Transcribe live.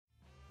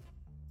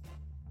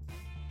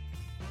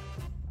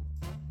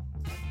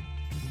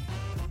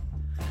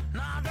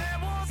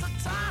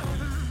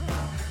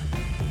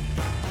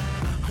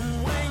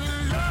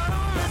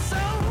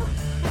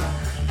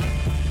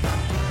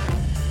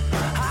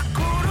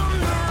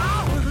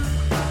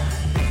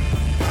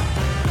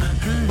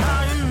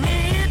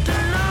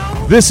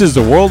This is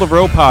the World of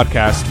Row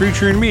podcast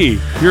featuring me,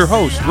 your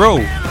host, Row.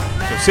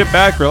 So sit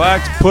back,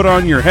 relax, put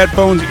on your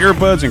headphones,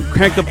 earbuds, and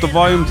crank up the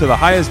volume to the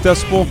highest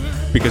decibel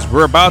because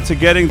we're about to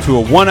get into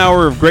a 1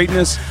 hour of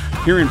greatness,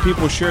 hearing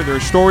people share their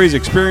stories,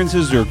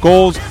 experiences, their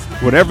goals,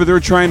 whatever they're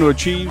trying to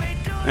achieve.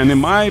 And in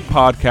my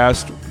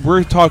podcast,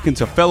 we're talking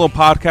to fellow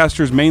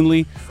podcasters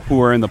mainly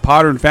who are in the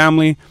Podern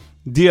family,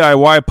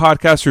 DIY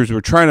podcasters who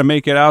are trying to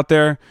make it out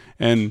there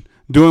and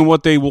doing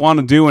what they want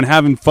to do and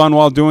having fun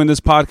while doing this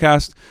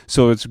podcast.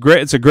 So it's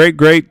great. It's a great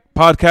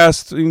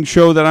podcasting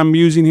show that I'm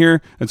using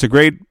here. It's a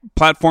great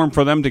platform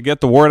for them to get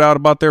the word out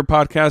about their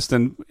podcast.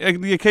 And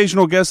the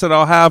occasional guests that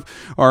I'll have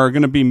are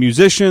going to be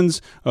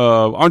musicians,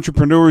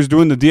 entrepreneurs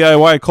doing the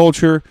DIY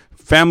culture,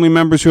 family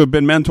members who have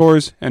been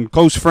mentors, and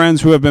close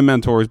friends who have been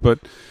mentors.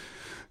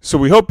 So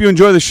we hope you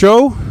enjoy the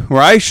show, or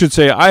I should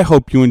say I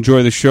hope you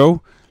enjoy the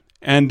show.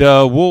 And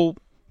we'll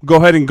go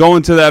ahead and go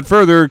into that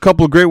further. A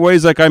couple of great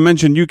ways, like I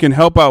mentioned, you can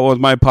help out with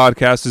my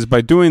podcast is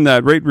by doing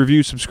that rate,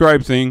 review,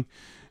 subscribe thing.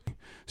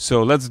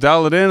 So let's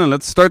dial it in and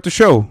let's start the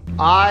show.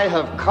 I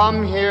have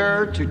come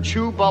here to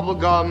chew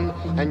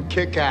bubblegum and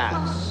kick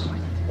ass.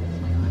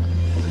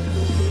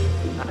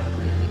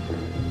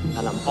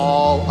 And I'm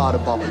all out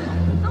of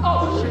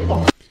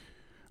bubblegum.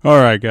 All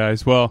right,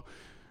 guys. Well,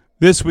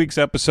 this week's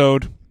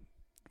episode.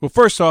 Well,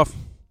 first off,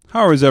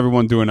 how is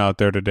everyone doing out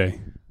there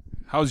today?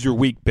 How's your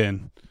week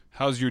been?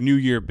 How's your new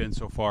year been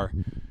so far?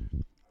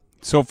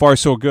 So far,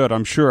 so good.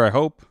 I'm sure. I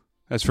hope.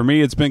 As for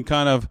me, it's been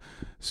kind of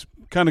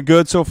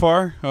good so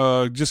far.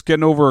 Just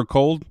getting over a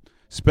cold.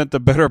 Spent the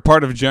better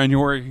part of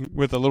January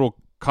with a little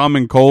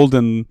common cold,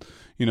 and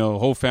the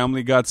whole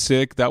family got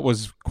sick. That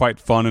was quite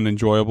fun and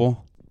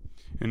enjoyable.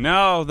 And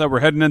now that we're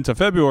heading into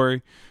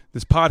February,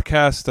 this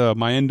podcast,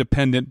 my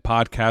independent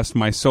podcast,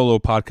 my solo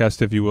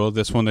podcast, if you will,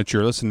 this one that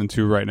you're listening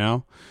to right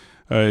now,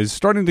 is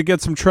starting to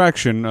get some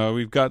traction.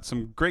 We've got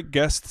some great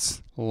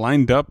guests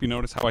lined up. You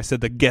notice how I said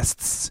the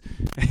guests.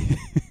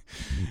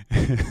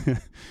 And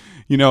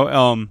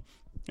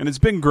it's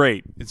been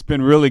great. It's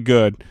been really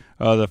good.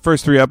 The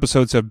first 3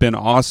 episodes have been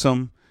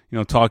awesome.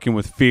 Talking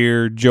with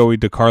Fear, Joey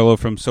DiCarlo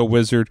from So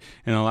Wizard,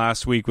 and the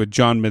last week with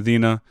John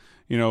Medina.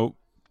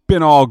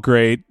 Been all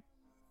great.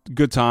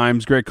 Good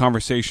times, great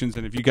conversations.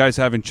 And if you guys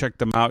haven't checked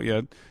them out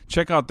yet,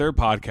 check out their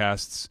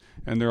podcasts.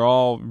 And they're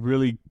all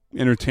really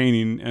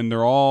entertaining, and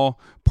they're all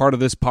part of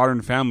this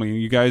Podern family.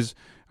 You guys,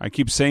 I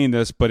keep saying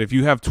this, but if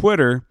you have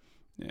Twitter,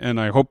 and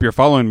I hope you're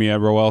following me at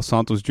Roel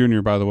Santos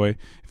Jr., by the way,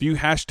 if you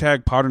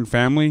hashtag Podern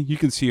family, you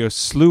can see a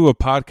slew of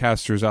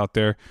podcasters out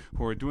there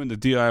who are doing the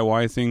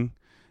DIY thing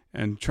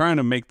and trying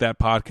to make that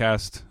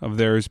podcast of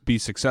theirs be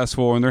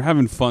successful, and they're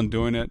having fun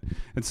doing it.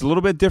 It's a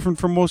little bit different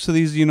from most of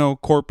these,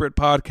 corporate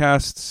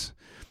podcasts,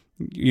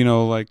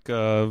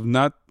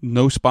 not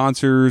no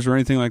sponsors or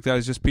anything like that.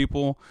 It's just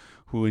people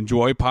who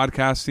enjoy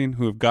podcasting,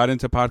 who have got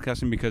into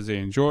podcasting because they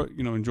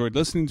enjoyed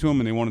listening to them,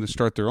 and they wanted to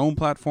start their own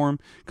platform,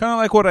 kind of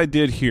like what I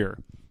did here.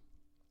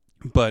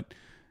 But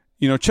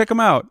check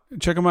them out.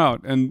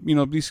 And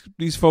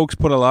these folks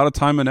put a lot of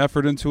time and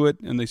effort into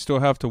it, and they still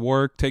have to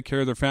work, take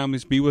care of their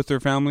families, be with their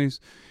families,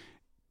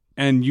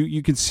 and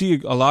you can see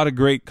a lot of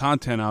great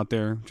content out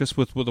there just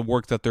with the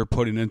work that they're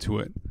putting into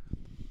it.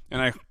 And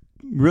I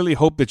really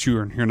hope that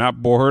you're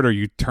not bored, or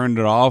you turned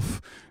it off,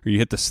 or you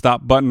hit the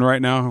stop button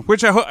right now,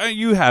 which I hope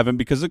you haven't,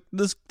 because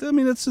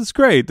it's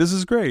great. This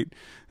is great.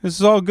 This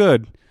is all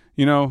good,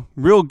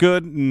 real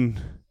good,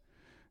 and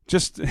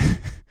just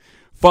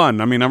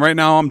fun. I'm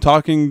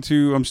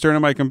staring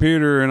at my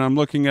computer, and I'm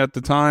looking at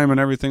the time and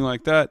everything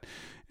like that,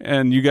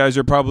 and you guys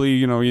are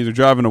probably either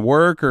driving to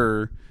work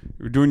or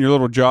you're doing your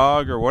little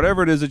jog or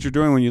whatever it is that you're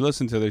doing when you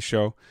listen to this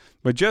show.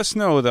 But just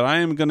know that I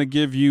am going to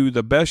give you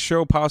the best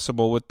show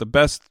possible with the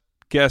best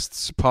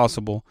guests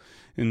possible.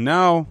 And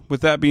now,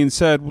 with that being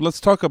said, let's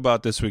talk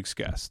about this week's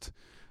guest.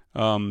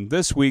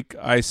 This week,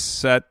 I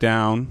sat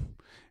down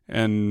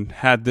and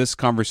had this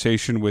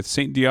conversation with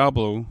Saint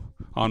Diablo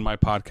on my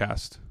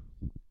podcast.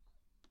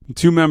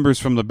 2 members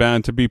from the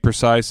band, to be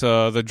precise.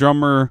 The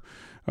drummer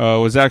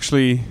was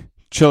actually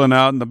chilling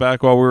out in the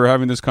back while we were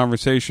having this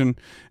conversation,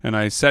 and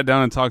I sat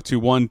down and talked to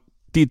one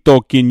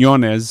Tito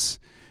Quiñones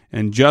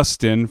and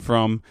Justin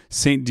from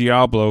Saint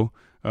Diablo.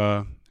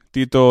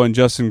 Tito and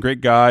Justin,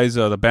 great guys.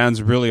 The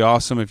band's really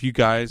awesome. If you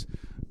guys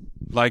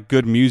like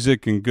good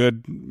music and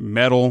good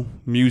metal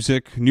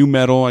music, new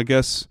metal, I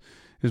guess,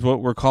 is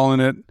what we're calling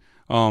it.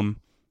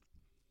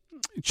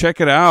 Check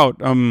it out.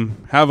 I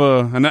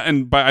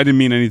didn't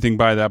mean anything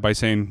by that by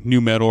saying new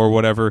metal or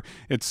whatever.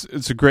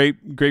 It's a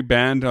great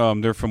band.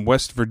 They're from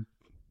West Virginia.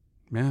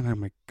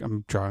 Man,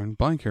 I'm drawing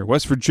blank here.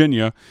 West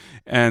Virginia,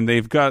 and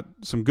they've got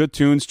some good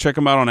tunes. Check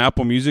them out on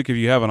Apple Music if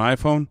you have an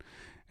iPhone.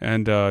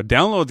 And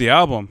download the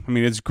album.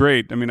 It's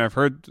great. I've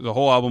heard the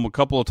whole album a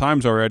couple of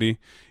times already,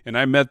 and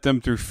I met them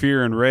through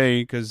Fear and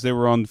Ray because they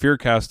were on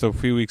Fearcast a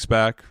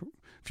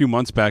few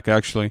months back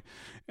actually,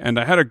 and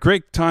I had a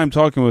great time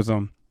talking with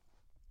them.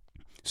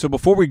 So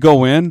before we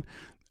go in,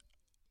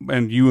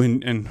 and you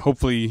and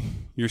hopefully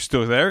you're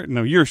still there.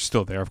 No, you're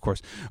still there, of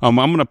course. I'm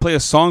going to play a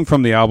song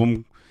from the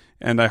album,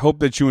 and I hope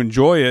that you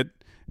enjoy it.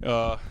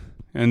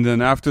 And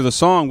then after the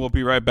song, we'll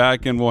be right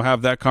back and we'll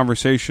have that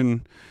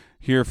conversation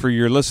here for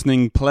your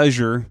listening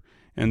pleasure.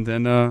 And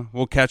then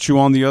we'll catch you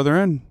on the other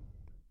end.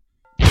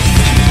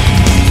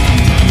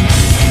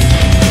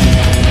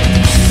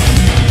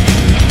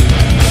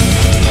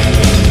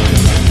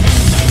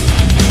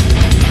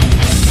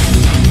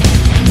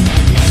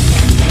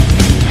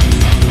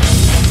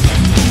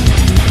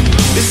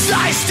 As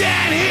I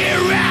stand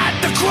here at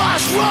the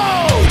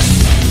crossroads,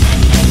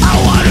 I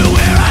wonder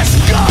where I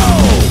should go.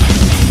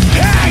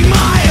 Hang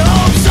my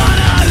hopes on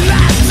a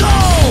lasso,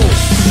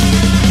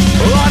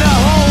 on a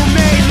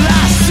homemade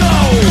lasso.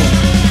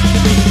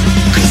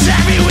 'Cause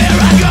everywhere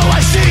I go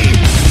I see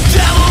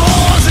devil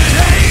horns and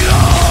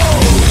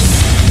halos.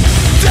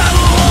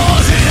 Devil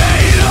horns and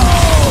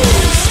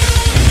halos.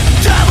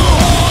 Devil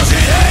horns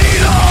and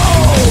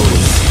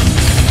halos.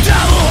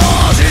 Devil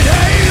horns and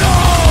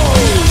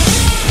halos.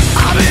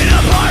 I've been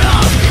a part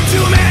of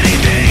too many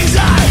things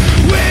I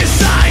wish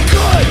I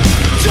could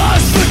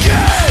just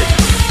forget.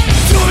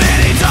 Too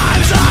many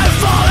times I've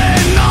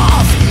fallen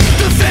off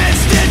the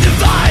fence that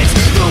divides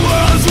the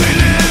worlds we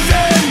live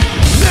in.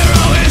 They're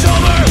always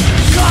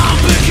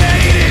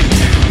overcomplicated,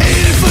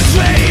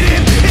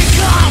 infiltrated, and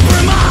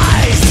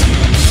compromised.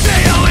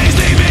 They always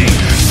leave me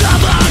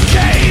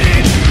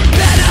suffocated,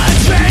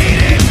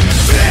 penetrated,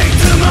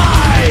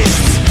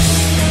 victimized.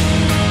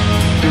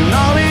 And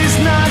all is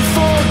not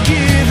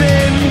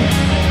forgiven,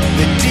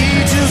 the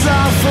details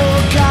are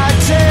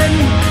forgotten.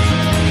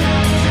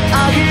 I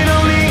can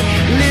only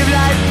live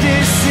like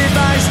this if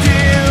I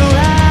still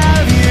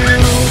have you.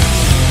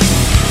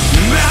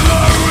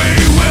 Memory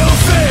will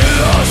fail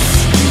us,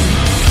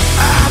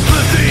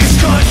 apathy's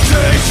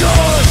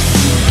contagious.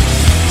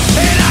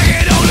 And I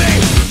can only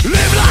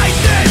live like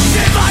this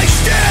if I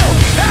still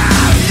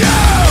have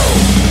you.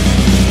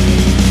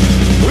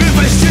 If I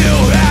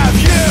still have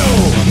you.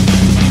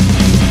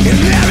 And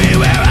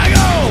everywhere I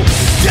go,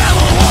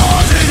 devil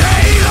horns and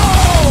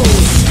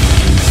halos.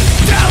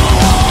 Devil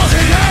horns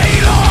and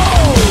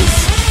halos.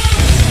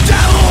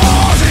 Devil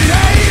horns and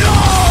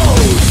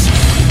halos.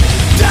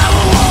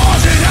 Devil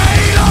horns and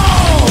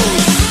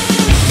halos.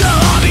 The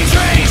lobby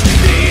trains the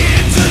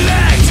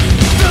intellect.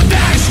 The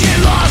backs get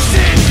lost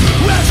in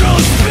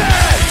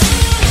retrospect.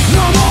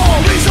 No more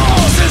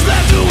resources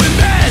left to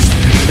invest.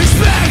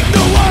 Expect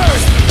the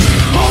worst,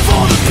 hope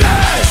for the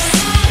best.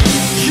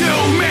 You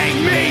make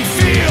me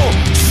feel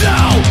so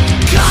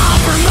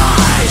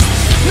compromised.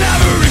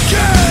 Never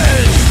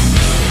again.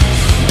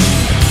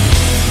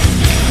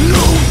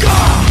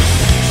 Nunca.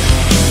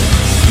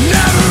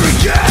 Never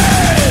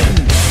again.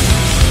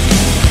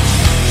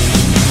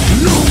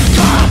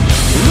 Nunca.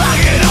 I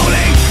can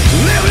only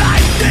live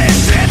like this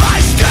if I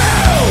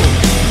still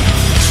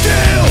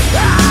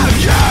have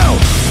you.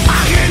 I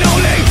can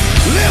only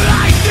live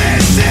like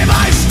this if I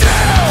still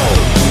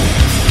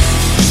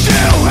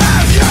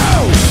have you.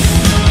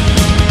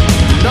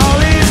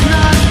 All is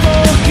not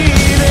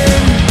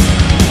forgiven,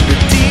 the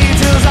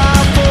details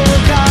are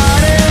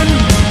forgotten.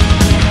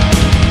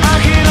 I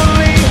can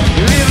only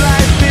live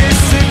like this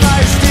if I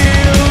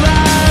still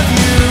have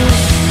you.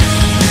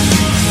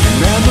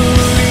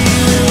 Memory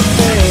will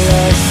fail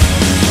us,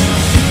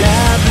 and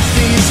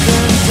apathy's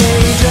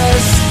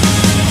contagious.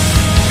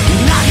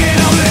 And I can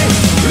only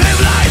live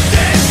like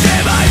this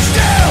if I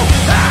still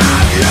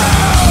have you.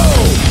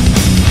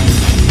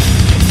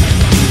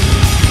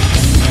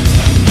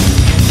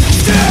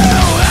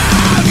 Still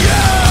have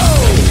you.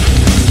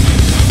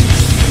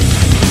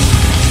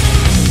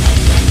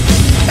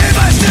 If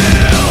I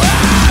still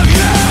have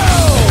you,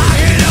 I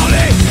can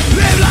only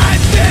live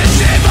like this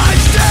if I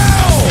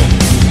still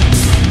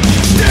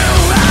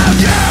have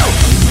you.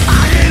 I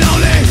can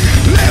only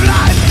live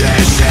like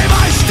this if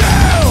I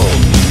still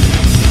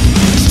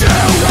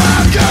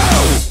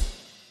have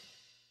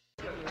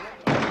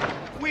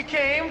you. We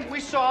came, we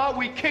saw,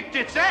 we kicked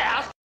its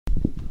ass.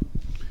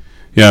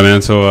 Yeah,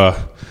 man. So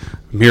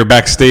I'm here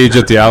backstage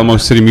at the Alamo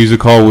City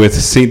Music Hall with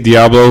Saint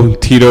Diablo.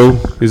 Tito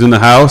is in the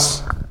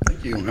house.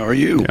 Thank you. How are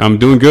you? I'm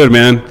doing good,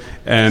 man.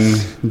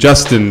 And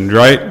Justin,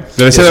 right?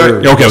 Did I say that? sir.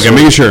 Right? Okay, Yes,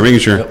 okay. sir. Making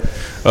sure.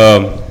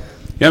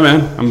 Yeah,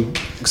 man. I'm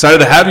excited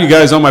to have you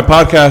guys on my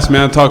podcast,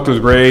 man. I talked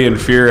with Ray and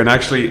Fear, and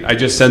actually, I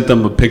just sent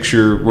them a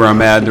picture where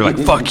I'm at, and they're like,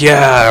 fuck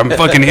yeah, I'm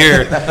fucking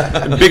here.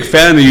 I'm a big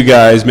fan of you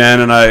guys,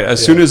 man. And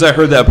as soon as I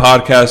heard that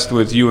podcast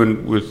with you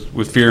and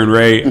with Fear and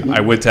Ray,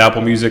 I went to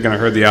Apple Music and I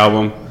heard the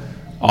album.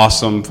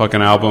 Awesome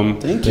fucking album.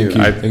 Thank you.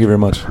 Thank you very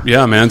much.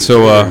 Yeah, man.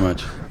 So, Thank you very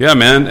much. yeah,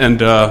 man. And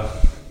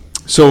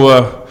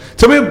so,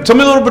 tell me a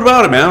little bit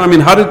about it, man. I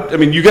mean,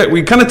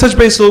 we kind of touched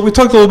base a little. We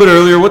talked a little bit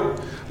earlier.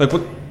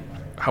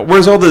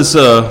 Where's all this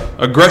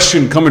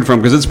aggression coming from?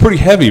 Because it's pretty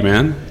heavy,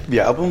 man.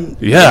 The album?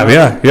 Yeah.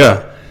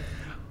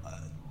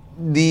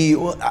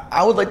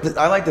 I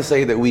like to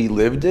say that we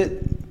lived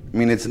it. I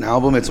mean, it's an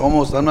album. It's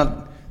almost.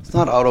 It's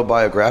not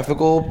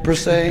autobiographical per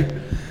se.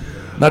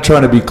 Not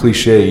trying to be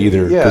cliche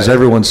either, Yeah. because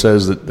everyone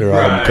says that their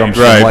album comes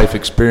right. from life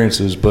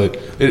experiences, but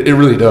it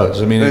really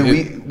does. I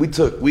mean, we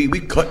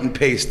cut and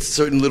paste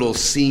certain little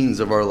scenes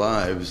of our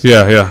lives.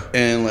 Yeah.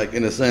 And like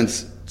in a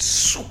sense,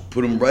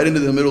 put them right into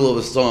the middle of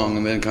a song,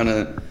 and then kind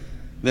of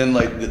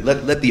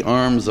let the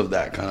arms of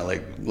that kind of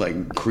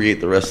like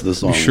create the rest of the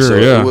song. Sure, so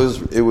yeah.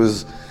 it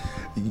was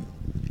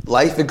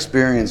life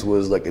experience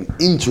was like an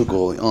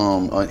integral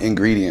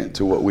ingredient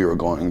to what we were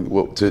going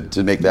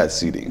to make that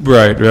seeding.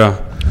 Right. Yeah.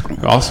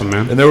 Awesome,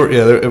 man. And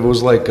it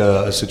was like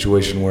a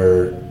situation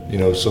where, you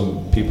know,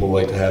 some people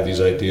like to have these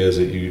ideas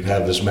that you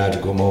have this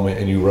magical moment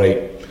and you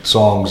write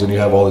songs and you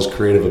have all this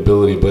creative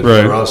ability, but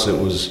Right. for us it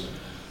was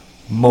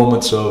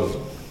moments of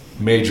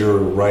major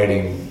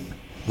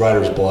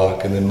writer's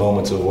block, and then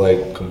moments of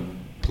like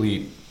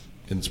complete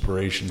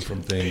inspiration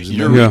from things. And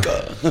then,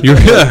 Eureka. Yeah.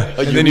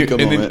 A and then eureka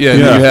moment. and then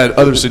you had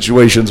other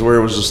situations where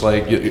it was just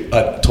like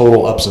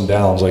total ups and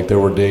downs. Like there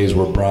were days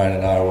where Brian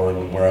and I were in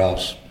the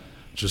warehouse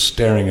just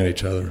staring at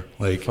each other.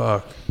 Like,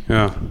 Fuck.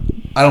 Yeah.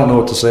 I don't know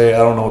what to say. I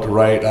don't know what to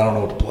write. I don't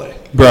know what to play.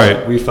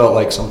 Right. We felt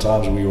like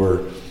sometimes we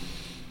were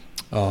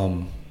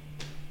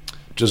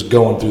just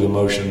going through the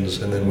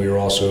motions, and then we were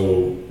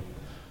also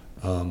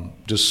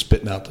just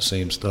spitting out the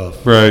same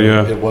stuff. Right,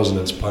 yeah. It wasn't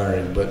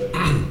inspiring, but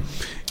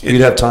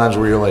you'd have times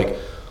where you're like,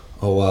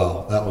 oh,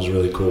 wow, that was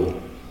really cool.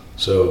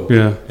 So,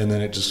 Yeah. and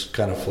then it just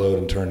kind of flowed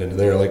and turned into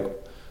there. Like,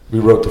 we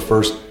wrote the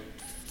first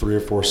 3 or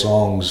 4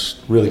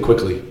 songs really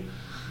quickly.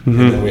 Mm-hmm.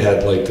 And then we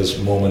had like this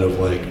moment of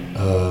like,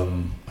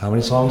 how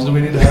many songs do we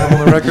need to have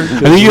on the record? I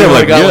think you have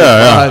like,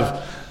 got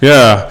 5.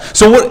 Yeah.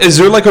 So what is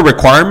there like a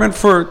requirement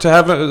to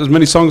have as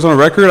many songs on a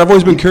record? I've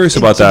always been curious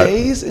about that.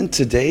 In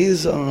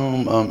today's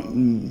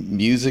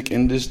music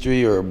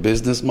industry or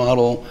business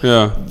model,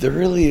 Yeah. there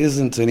really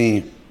isn't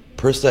any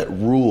per set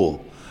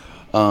rule.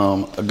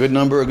 A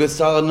good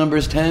solid number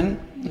is 10.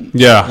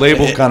 Yeah.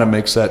 Label kind of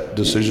makes that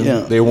decision.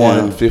 Yeah. They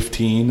wanted Yeah.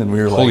 15, and we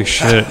were Holy like,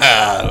 shit.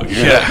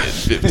 Yeah,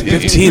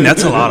 15.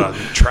 That's a lot of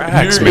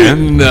tracks,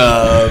 man.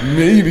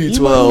 maybe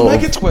 12.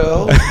 Make it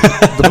 12.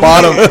 The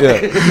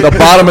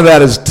bottom of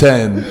that is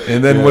 10,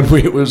 and then when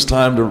it was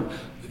time to,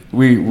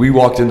 we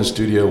walked in the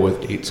studio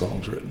with 8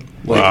 songs written.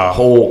 Like Wow.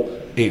 whole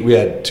 8. We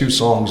had 2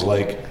 songs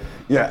like.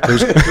 Yeah.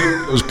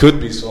 Those could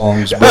be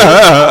songs, but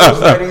I was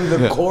writing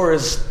the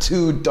chorus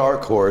to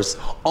Dark Horse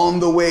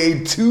on the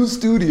way to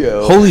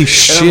studio. Holy And I'm like,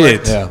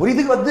 shit. Yeah. what do you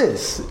think about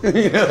this?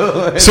 You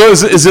know? So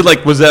is it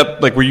like, was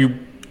that like, were you,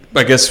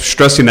 I guess,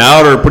 stressing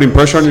out or putting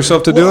pressure on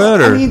yourself to do Well,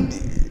 it? Or? I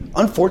mean,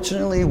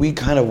 unfortunately, we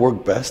kind of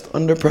work best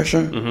under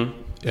pressure.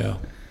 Mm-hmm. yeah.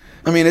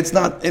 I mean, it's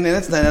not, and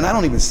I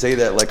don't even say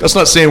that like. That's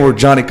not saying we're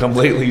Johnny Come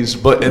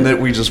Latelys, but and that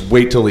we just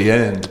wait till the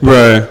end.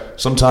 Right.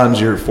 Sometimes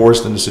you're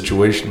forced into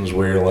situations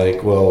where you're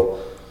like,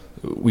 well,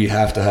 we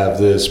have to have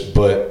this,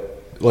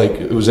 but like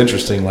it was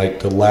interesting.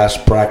 Like the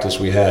last practice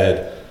we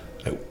had,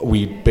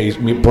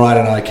 Brian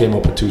and I came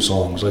up with 2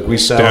 songs. Like we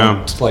sat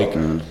on like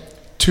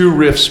 2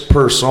 riffs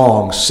per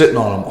song, sitting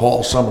on them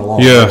all summer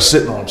long. Yeah. Like,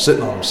 sitting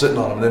on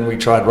them. And then we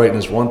tried writing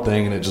this one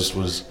thing, and it just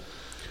was.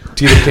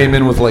 Tita came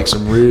in with like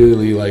some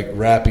really like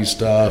rappy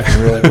stuff,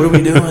 and we were like, "What are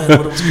we doing?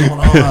 What's going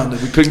on?"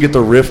 And we couldn't get the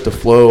riff to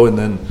flow, and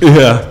then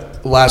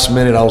last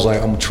minute I was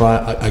like, "I'm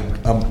trying."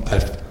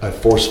 I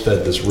force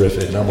fed this riff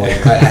in. I'm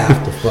like, I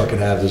have to fucking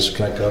have this.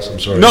 Can I cuss? I'm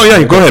sorry. No,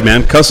 yeah, go ahead,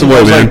 man. Cuss away,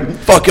 I was man. like,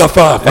 fuck you,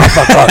 fuck.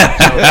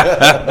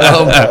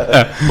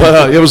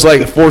 But it was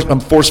like I'm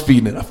force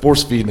feeding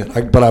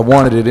it. But I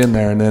wanted it in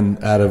there, and then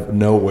out of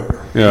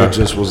nowhere, it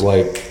just was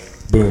like,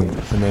 boom,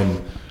 and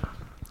then.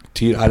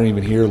 Tito, I didn't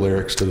even hear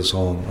lyrics to the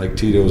song. Like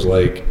Tito was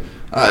like,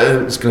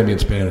 "It's gonna be in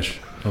Spanish."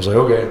 I was like,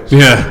 "Okay."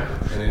 Yeah.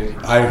 And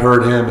I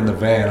heard him in the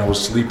van. I was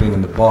sleeping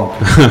in the bunk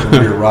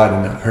when we were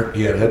riding.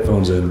 He had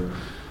headphones in,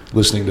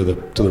 listening to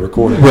the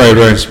recording. Right.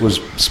 He just was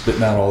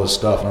spitting out all this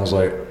stuff, and I was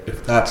like,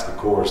 "If that's the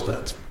chorus,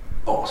 that's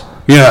awesome."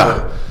 Yeah.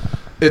 So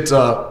it's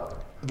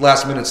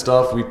last minute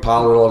stuff. We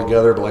piled it all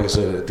together, but like I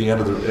said, at the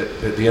end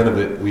of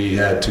it, we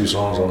had 2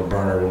 songs on the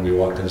burner when we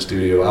walked in the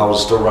studio. I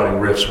was still writing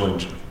riffs when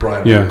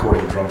Brian was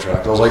recording the drum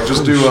track. I was like,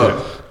 just do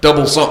a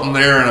double something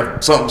there and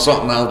a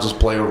something. I'll just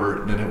play over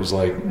it, and then it was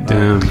like,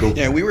 damn, cool.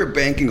 Yeah, we were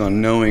banking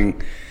on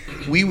knowing.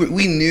 We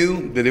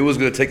knew that it was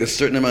going to take a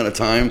certain amount of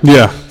time.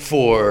 Yeah.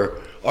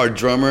 For our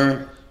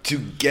drummer to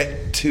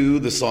get to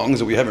the songs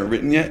that we haven't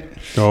written yet.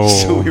 Oh.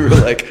 So we were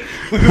like,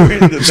 we were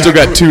in the Still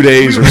back got 2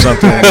 days or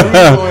something. We were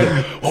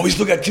going, we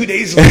still got 2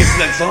 days to listen to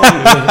that song.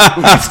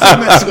 We still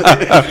mess with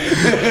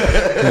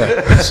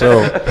it.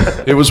 So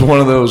it was one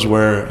of those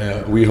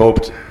where we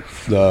hoped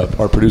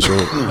our producer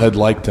had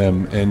liked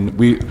them, and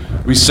we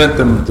sent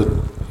them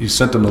he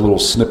sent them the little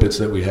snippets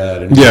that we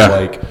had, and he was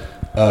like,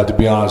 to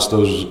be honest,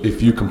 if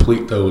you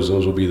complete those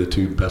will be the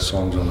 2 best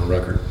songs on the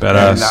record.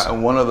 Badass.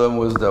 And one of them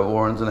was Devil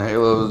Horns and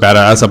Halos. Badass.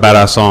 That's a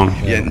badass song.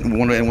 Yeah, and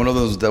one of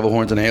those Devil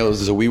Horns and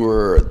Halos is we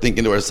were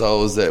thinking to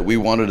ourselves that we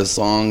wanted a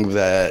song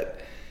that,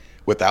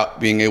 without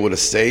being able to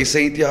say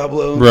Saint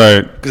Diablo,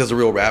 Right. Because that's a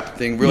real rap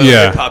thing, real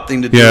hip hop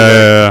thing to do.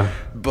 Yeah.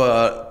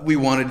 But we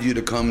wanted you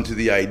to come to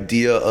the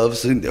idea of,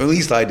 or at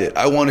least I did.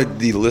 I wanted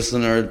the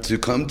listener to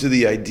come to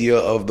the idea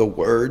of the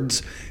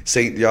words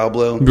Saint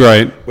Diablo,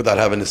 Right. without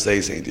having to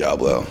say Saint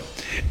Diablo.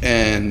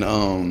 And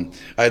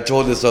I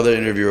told this other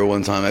interviewer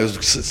one time, it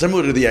was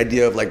similar to the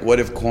idea of like, what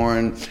if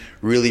Korn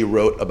really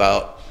wrote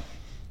about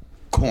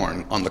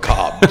Korn on the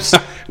Cobs?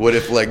 What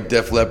if like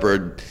Def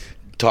Leppard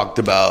talked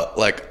about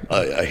like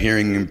a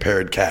hearing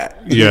impaired cat?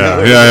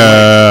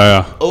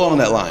 Yeah. Along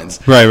that lines.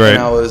 Right. And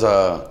I was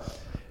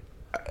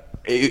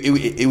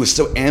it was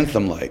so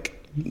anthem like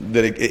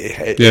that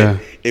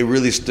it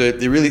really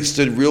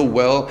stood real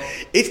well.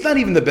 It's not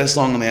even the best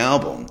song on the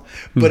album,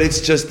 but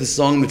it's just the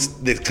song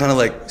that kind of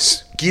like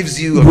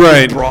gives you a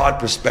really broad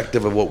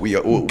perspective of what we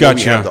have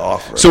to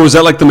offer. So was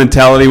that like the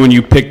mentality when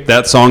you picked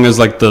that song as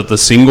like the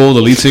single,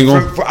 the lead single?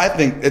 I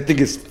think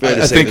it's fair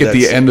to I say think at the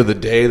that's- end of the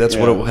day, that's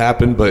what it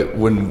happened. But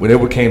when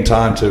it came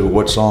time to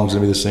what song's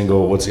gonna be the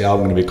single, what's the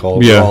album gonna be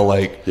called, we're all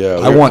like,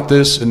 I want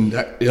this, and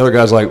the other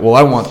guy's like, well,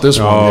 I want this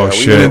one. Oh,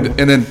 shit.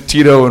 And then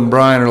Tito and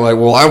Brian are like,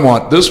 well, I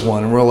want this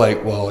one, and we're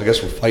like, well, I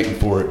guess we're fighting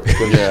for it.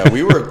 Yeah,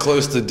 we were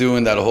close to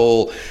doing that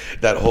whole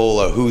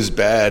who's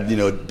bad,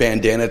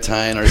 bandana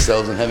tying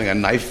ourselves and having a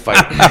knife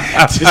fight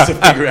just to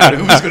figure out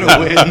who's going to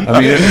win. I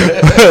mean,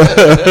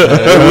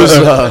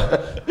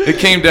 it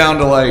came down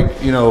to like,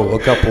 a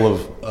couple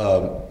of,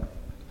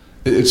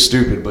 it's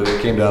stupid, but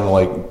it came down to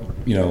like,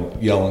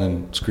 yelling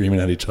and screaming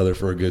at each other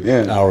for a good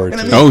hour or two.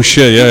 And I mean, Oh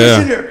shit!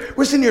 Yeah.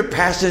 We're sitting here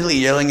passionately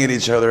yelling at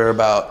each other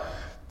about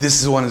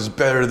this one is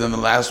better than the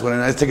last one,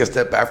 and I take a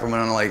step back from it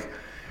and I'm like,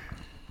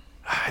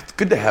 it's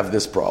good to have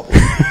this problem.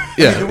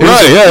 Yeah.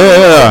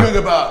 Right.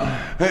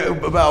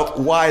 Talking about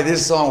why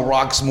this song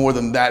rocks more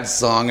than that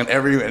song, and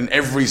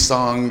every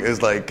song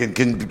is like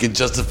can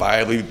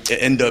justifiably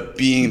end up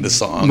being the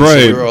song.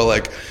 Right. So we're all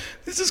like,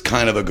 this is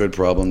kind of a good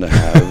problem to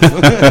have.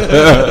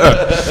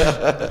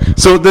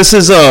 So this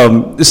is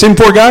the same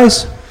four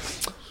guys?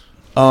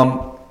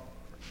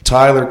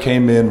 Tyler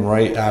came in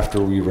right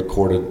after we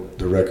recorded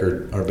the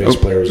record. Our bass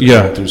player was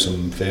going through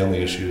some family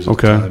issues at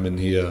the time, and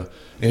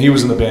he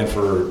was in the band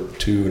for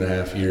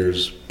 2.5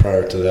 years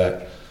prior to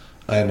that,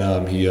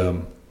 and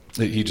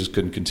he just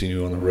couldn't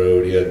continue on the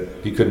road.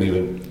 He couldn't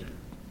even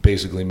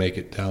basically make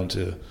it down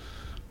to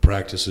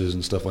practices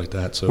and stuff like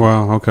that. So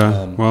Wow.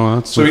 Okay. Well,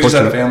 that's so he just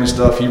had unfortunate. family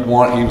stuff. He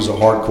was a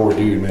hardcore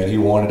dude, man. He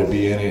wanted to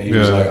be in it. He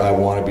was like, I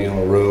want to be on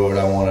the road.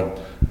 I want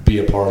to be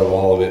a part of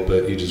all of it,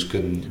 but he just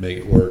couldn't make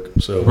it work.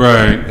 So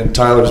Right. And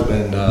Tyler's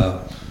been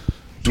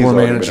tour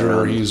already manager. been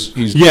around. He's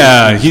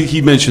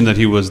He mentioned that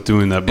he was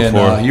doing that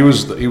before. and he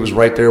was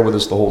right there with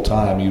us the whole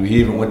time. He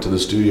even went to the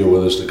studio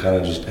with us to kind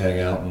of just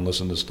hang out and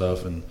listen to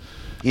stuff. And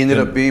He ended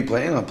up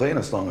playing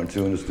a song or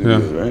two in the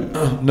studios,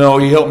 right? no,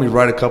 he helped me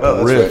write a couple Oh,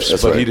 that's riffs, right,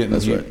 that's but right, he didn't.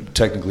 that's He right.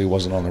 technically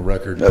wasn't on the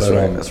record. That's but,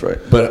 right, that's right.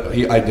 But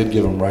I did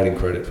give him writing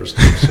credit for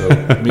stuff. So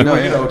I mean,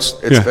 it's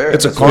fair.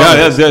 It's a That's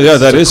karma. fair.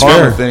 That it's is a karma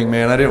fair. thing,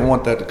 man. I didn't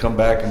want that to come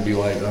back and be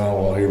like,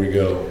 oh well, here we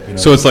go.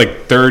 So it's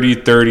like 30,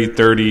 30,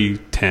 30,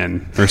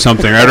 10 or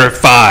something, right? Or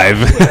 5.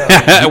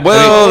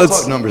 Well, We'll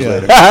it's talk numbers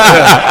later.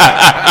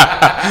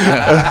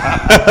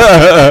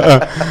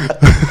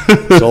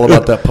 It's all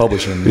about that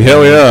publishing.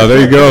 hell yeah. There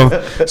you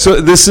go.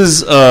 So this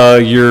is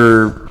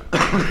your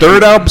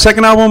third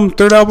album,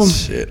 third album.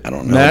 Shit, I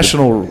don't know.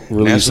 National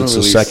release. National It's the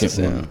release,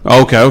 second yeah.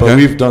 one. Okay. But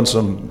we've done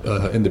some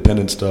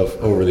independent stuff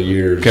over the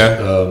years. Okay.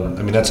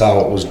 I mean, that's how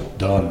it was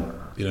done.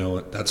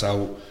 That's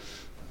how.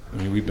 I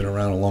mean, we've been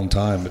around a long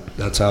time, but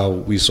that's how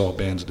we saw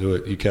bands do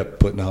it. You kept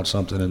putting out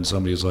something, and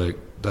somebody's like,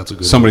 "That's a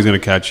good." Somebody's gonna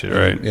catch it,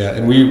 right? Yeah,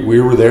 and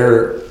we were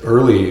there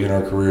early in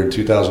our career in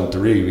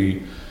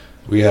 2003.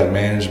 We had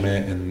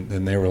management,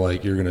 and they were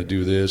like, "You're going to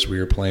do this." We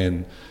were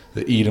playing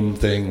the Edom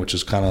thing, which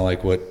is kind of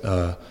like what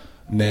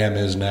NAMM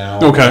is now,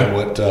 Okay. and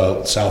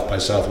what South by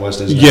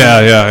Southwest is now.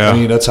 Yeah. I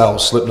mean, that's how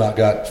Slipknot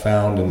got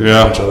found, and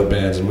Yeah. a bunch of other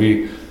bands. And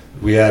we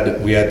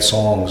had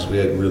songs. We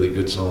had really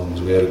good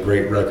songs. We had a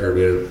great record.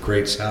 We had a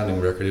great sounding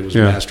record. It was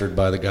Yeah. mastered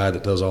by the guy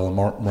that does all the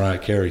Mariah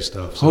Carey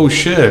stuff. So, Oh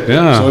shit!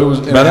 Yeah. so it was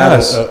and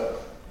badass.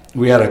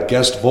 we had a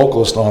guest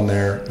vocalist on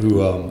there who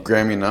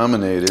Grammy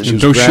nominated. she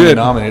was No Grammy shit.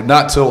 nominated.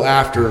 Not till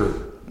after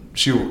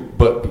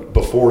but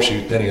before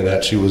any of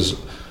that, she was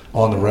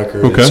on the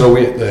record. Okay. And so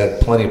we had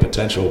plenty of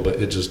potential, but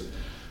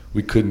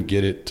we couldn't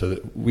get it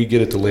to. We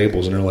get it to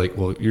labels, and they're like,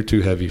 "Well, you're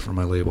too heavy for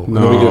my label." And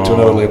then we get it to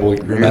another label.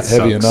 You're not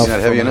heavy sucks. enough. You're not for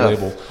heavy my enough.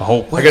 Label.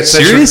 Oh, I got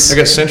serious? I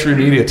got Century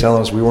Media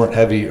telling us we weren't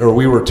heavy, or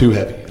we were too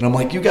heavy, and I'm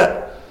like, "You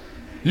got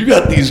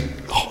these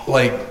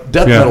like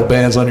death metal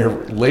bands on your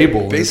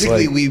label." And it's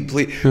Basically,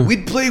 like,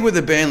 we'd play with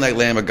a band like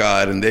Lamb of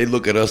God, and they'd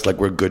look at us like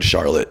we're Good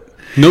Charlotte.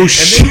 No And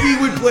shit. then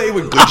we would play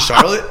with Good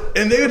Charlotte,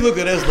 and they would look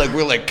at us like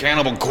we're like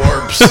Cannibal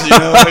Corpse.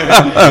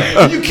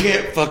 You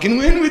can't fucking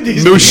win with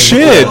these. No people.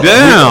 shit.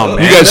 Damn. you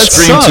man, guys that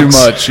scream too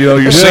sucks. much.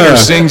 Your singer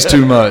sings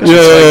too much. It's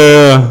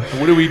Yeah. like,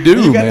 what do we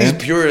do, You got man?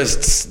 these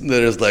purists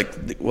that is like,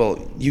 well,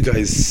 you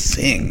guys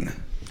sing,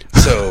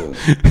 so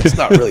it's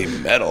not really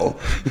metal.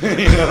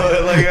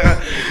 Like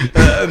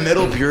a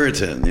metal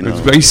Puritan.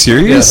 Are you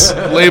serious?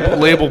 Yes.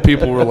 Label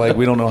people were like,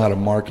 we don't know how to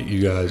market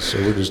you guys, so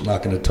we're just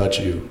not going to touch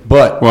you.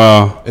 But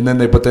Wow. and then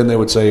they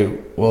would say,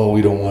 well,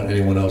 we don't want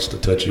anyone else to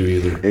touch you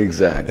either.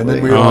 Exactly. And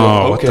then we were Oh,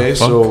 like, what the okay,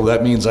 fuck? so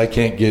that means I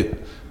can't get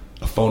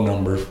a phone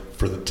number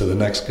to the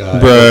next guy,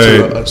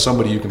 Right. to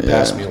somebody you can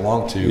pass me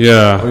along to.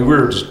 Yeah. I mean, we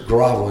were just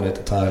groveling at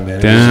the time, man.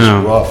 It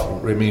Damn. was just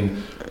rough. I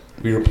mean,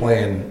 we were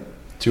playing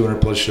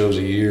 200 plus shows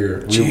a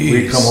year.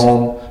 We'd come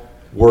home,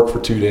 work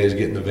for 2 days,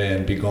 get in the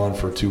van, be gone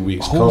for 2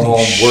 weeks. Come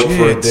home, work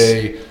for a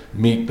day,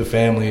 meet the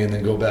family, and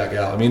then go back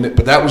out. I mean,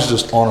 but that was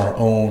just on our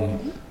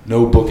own.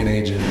 No booking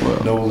agent,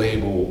 no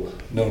label,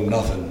 no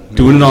nothing.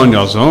 Doing it on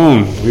y'all's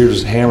own. We were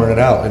just hammering it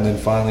out, and then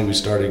finally we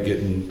started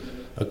getting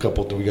a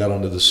couple. We got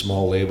onto the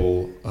small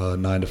label,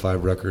 9 to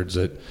 5 Records,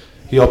 that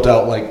he helped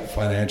out like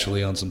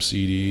financially on some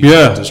CD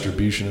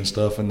distribution and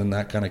stuff, and then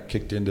that kind of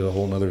kicked into a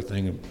whole other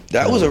thing.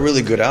 That was a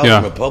really good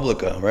album,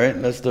 Republica, right?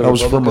 That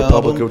was from Republica,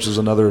 album, which is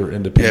another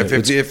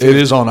independent. Yeah, it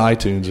is on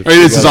iTunes. It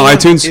is on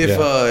iTunes.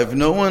 If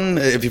no one,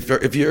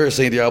 if you're a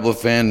Saint Diablo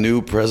fan,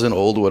 new, present,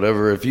 old,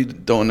 whatever, if you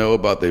don't know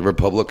about the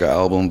Republica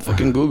album,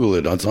 fucking Google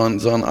it. It's on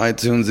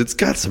iTunes. It's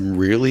got some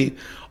really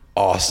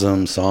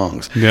awesome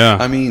songs. Yeah,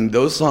 I mean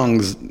those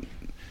songs.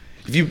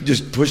 If you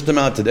just pushed them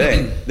out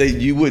today,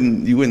 you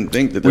wouldn't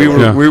think that we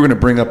were going to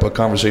bring up a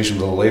conversation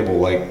with a label,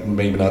 like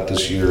maybe not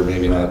this year,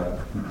 maybe not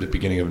the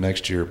beginning of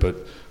next year, but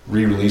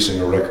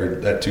re-releasing a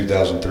record, that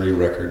 2003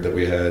 record that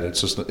we had.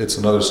 It's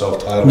another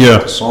self-titled. Yeah,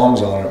 the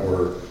songs on it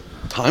were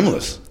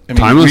timeless. I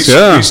mean, timeless.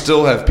 We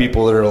still have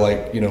people that are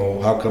like,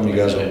 how come you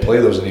guys don't play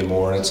those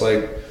anymore? And it's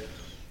like,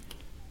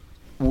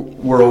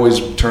 we're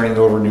always turning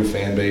over new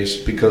fan base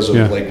because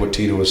of like what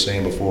Tito was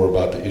saying before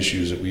about the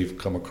issues that we've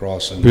come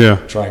across and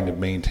trying to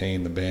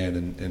maintain the band.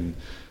 And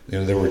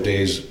there were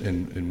days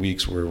and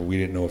weeks where we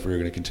didn't know if we were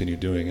going to continue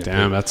doing it.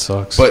 Damn, that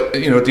sucks. But at the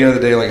end of the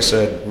day, like I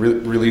said,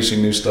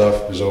 releasing new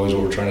stuff is always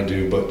what we're trying to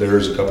do. But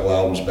there's a couple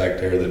albums back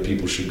there that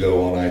people should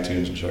go on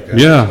iTunes and check out.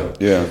 Yeah, so,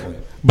 definitely.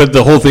 But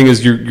the whole thing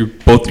is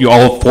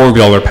all four of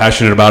y'all are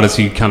passionate about it,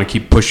 so you kind of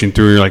keep pushing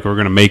through. You're like, we're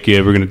going to make it,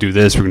 we're going to do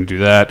this, we're going to do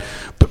that.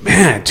 But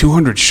man,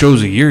 200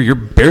 shows a year, you're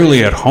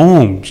barely at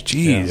home.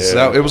 Jeez. Yeah.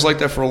 So it was like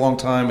that for a long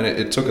time, and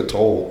it took a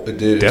toll. It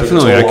did.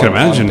 Definitely, I can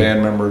imagine. On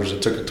band members,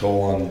 it took a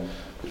toll on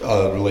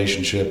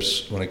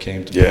relationships when it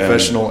came to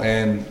professional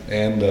and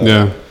And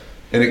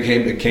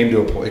it came to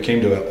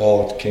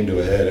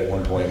a head at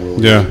one point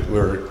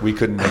where we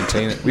couldn't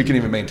maintain it. We couldn't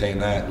even maintain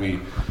that. We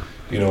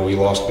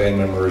lost band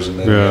members, and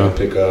then we had to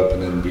pick up,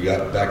 and then we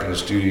got back in the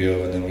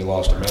studio, and then we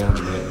lost our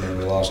management, and then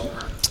we lost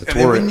the tour. And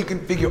then when you can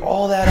figure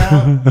all that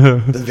out,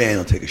 the van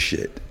will take a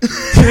shit.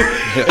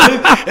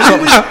 and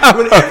then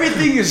when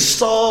everything is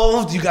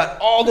solved, you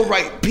got all the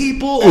right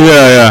people,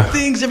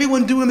 things,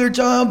 everyone doing their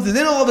jobs, and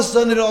then all of a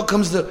sudden it all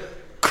comes to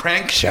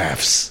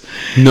crankshafts.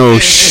 No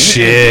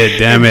shit,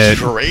 damn it.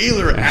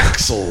 Trailer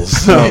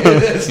axles.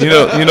 You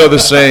know the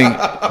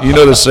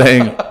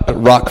saying,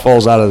 rock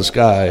falls out of the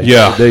sky.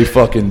 Yeah. They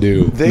fucking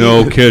do.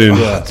 No kidding.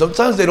 Yeah.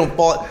 Sometimes they don't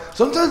fall.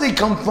 Sometimes they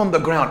come from the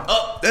ground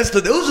up. Those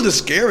are the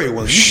scary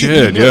ones.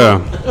 Shit,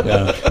 Yeah.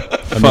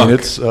 I mean,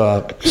 it's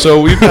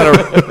so we've had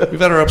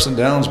our ups and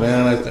downs,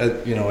 man.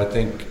 I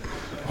think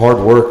hard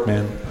work,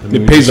 man.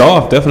 It pays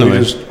off, definitely.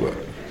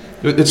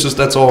 It's just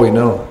that's all we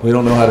know. We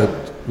don't know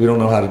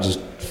how to just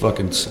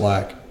fucking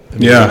slack. We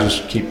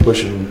just keep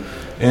pushing,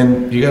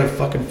 and you got to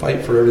fucking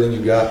fight for everything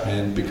you got,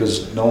 man,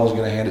 because no one's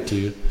gonna hand it to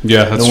you.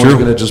 Yeah, that's true. No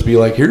one's gonna just be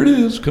like, here it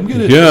is, come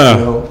get it.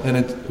 Yeah.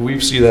 And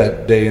we see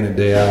that day in and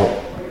day out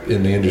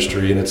in the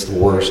industry, and it's the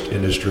worst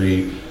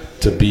industry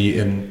to be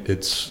in.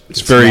 It's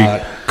very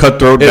not,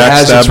 cutthroat. It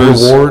has its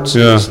rewards.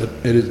 Yeah.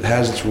 It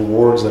has its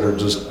rewards that are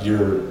just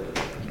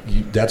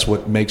that's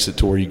what makes it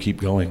to where you keep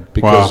going,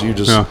 because you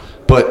just.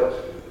 But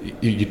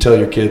you tell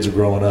your kids are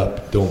growing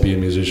up, don't be a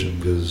musician,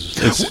 because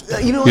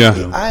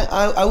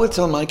I would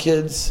tell my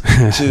kids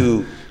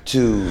to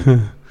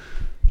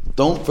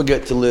don't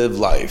forget to live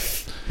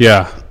life.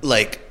 Yeah.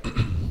 Like,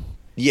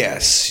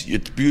 yes, you're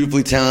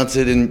beautifully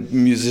talented in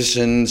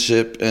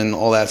musicianship and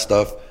all that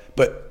stuff,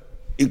 but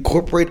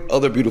incorporate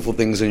other beautiful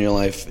things in your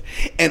life,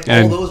 and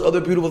all those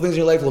other beautiful things in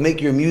your life will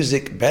make your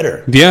music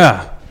better.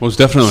 Yeah, most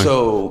definitely.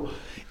 So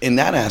in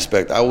that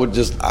aspect, I would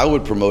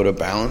promote a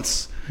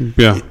balance.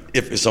 Yeah.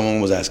 If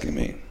someone was asking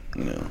me,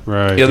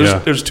 Right. Yeah.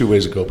 There's two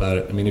ways to go about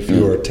it. I mean, if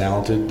you are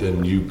talented,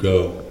 then you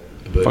go.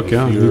 But fuck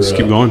yeah, just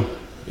keep going.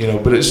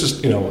 But it's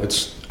just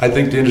I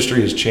think the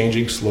industry is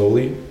changing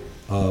slowly.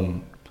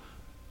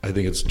 I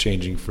think it's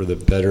changing for the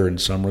better in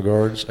some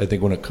regards. I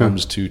think when it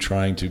comes to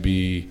trying to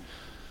be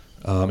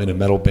in a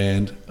metal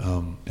band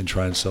and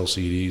try and sell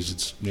CDs,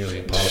 it's nearly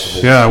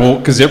impossible. Yeah, well,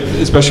 because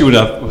especially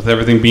with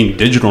everything being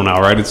digital now,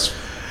 right? It's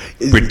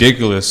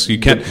ridiculous. You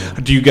can't.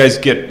 Do you guys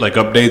get like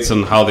updates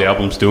on how the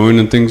album's doing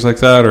and things like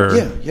that? Or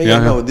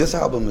no, this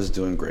album is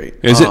doing great.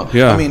 Is it?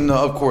 Yeah. I mean,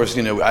 of course,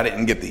 I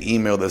didn't get the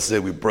email that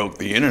said we broke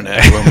the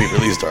internet when we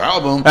released our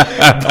album. but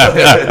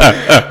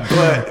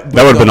that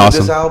would have been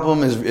awesome. This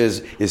album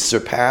is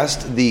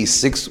surpassed the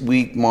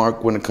 6-week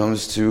mark when it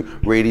comes to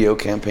radio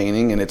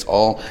campaigning, and it's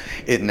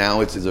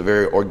a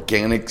very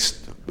organic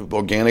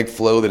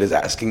flow that is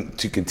asking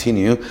to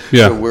continue.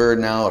 Yeah. So we're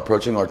now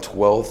approaching our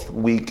 12th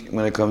week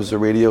when it comes to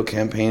radio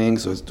campaigning,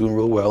 so it's doing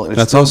real well. And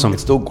That's awesome.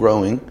 It's still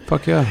growing.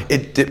 Fuck yeah.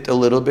 It dipped a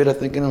little bit, I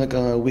think, in like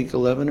week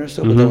 11 or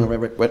so,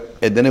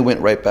 but then it went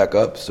right back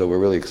up, so we're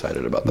really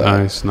excited about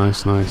that.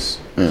 Nice.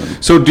 Yeah.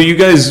 So do you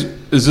guys,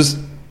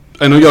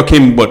 I know y'all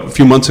came a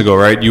few months ago,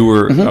 right? You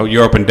were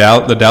you're up in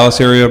the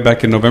Dallas area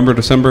back in November,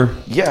 December.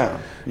 Yeah.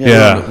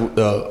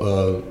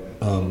 The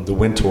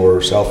Wind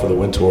Tour, South for the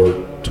Wind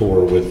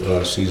Tour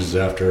with Seasons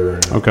After,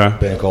 and a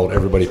band called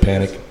Everybody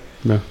Panic.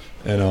 Yeah.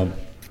 And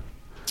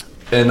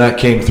that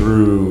came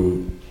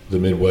through the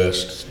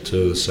Midwest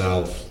to the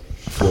South,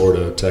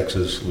 Florida,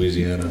 Texas,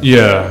 Louisiana,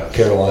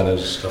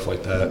 Carolinas, stuff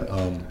like that.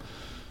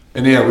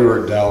 And we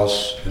were in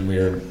Dallas, and we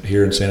were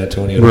here in San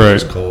Antonio. Right.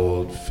 It's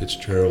called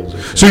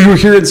Fitzgerald's. So you were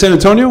here in San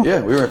Antonio?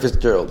 Yeah, we were at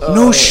Fitzgerald's.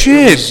 No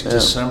shit.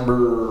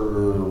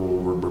 December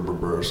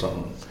or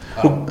something.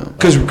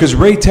 Because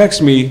Ray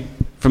texted me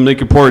from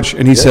Naked Porch,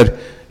 and he said,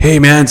 "Hey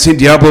man, St.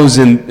 Diablo's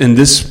in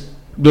this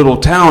little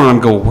town." And I'm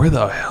go, "Where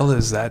the hell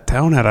is that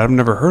town at? I've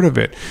never heard of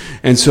it."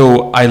 And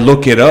so I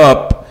look it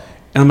up,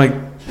 and I'm like,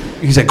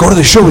 he's like, "Go to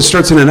the show. It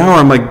starts in an hour."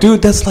 I'm like,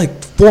 "Dude, that's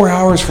like 4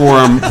 hours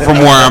from where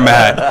I'm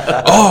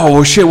at." Oh,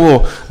 well, shit.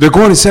 Well, they're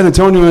going to San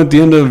Antonio at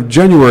the end of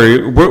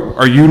January.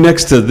 Are you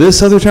next to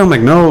this other town? I'm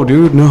like, "No,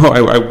 dude, no.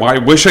 I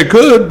wish I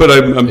could, but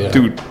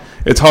dude,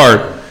 it's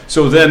hard."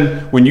 So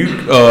then when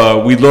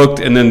we looked,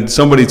 and then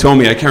somebody told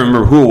me, I can't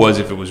remember who it was,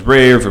 if it was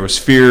Ray or if it was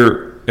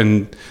Fear,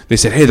 and they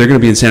said, "Hey, they're going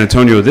to be in San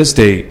Antonio this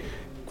day.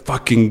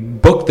 Fucking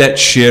book that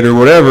shit," or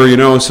whatever,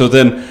 So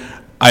then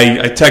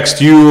I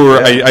text you,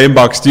 or I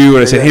inboxed you,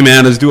 and I said, "Hey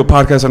man, let's do a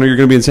podcast. I know you're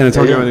going to be in San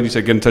Antonio." And then you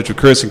said, "Get in touch with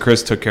Chris," and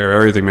Chris took care of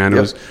everything, man.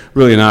 It was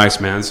really nice,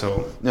 man.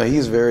 So no,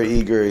 he's very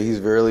eager. He's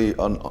very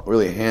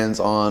really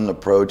hands-on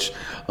approach.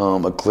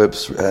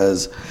 Eclipse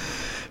has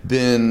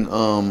been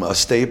a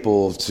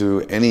staple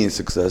to any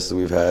success that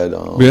we've had.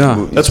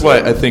 That's why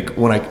I think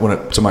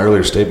to my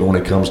earlier statement, when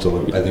it comes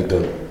to, I think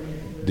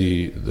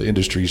the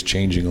industry is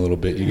changing a little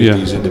bit. You get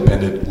these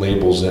independent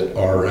labels that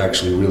are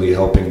actually really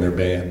helping their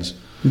bands.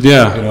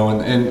 Yeah,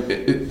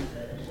 and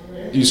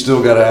you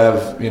still got to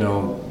have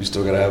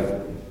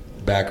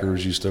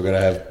backers. You still got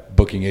to have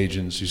booking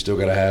agents. You still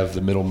got to have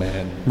the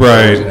middleman.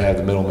 Right. You're gonna have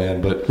the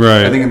middleman, but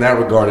I think in that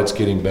regard, it's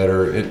getting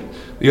better.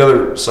 The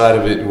other side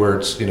of it, where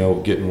it's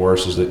getting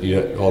worse, is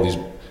that all these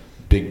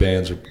big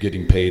bands are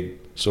getting paid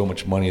so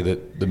much money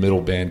that the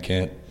middle band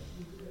can't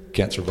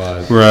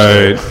survive.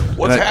 Right. So,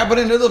 what's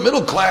happening to the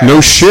middle class? No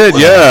shit.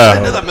 What's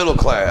happening to the middle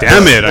class?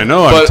 Damn it! I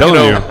know. I'm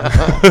telling you.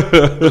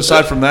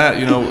 Aside from that,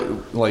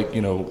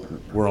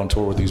 we're on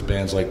tour with these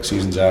bands like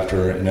Seasons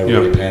After and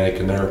Everybody Panic,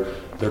 and they're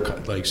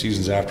like,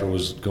 Seasons After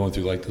was going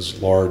through like this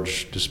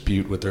large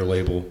dispute with their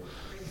label,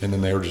 and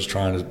then they were just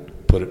trying to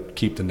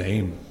keep the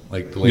name.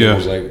 Like the label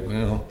was like,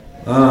 well,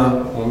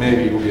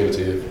 maybe we'll give it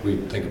to you if we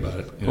think about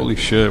it. Holy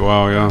shit!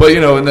 Wow, yeah. But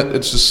and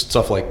it's just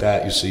stuff like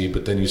that you see.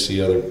 But then you see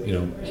other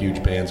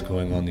huge bands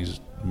going on these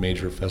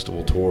major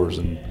festival tours,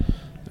 and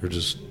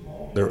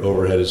their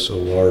overhead is so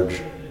large.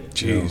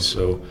 Jeez.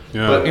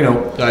 But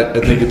I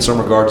think in some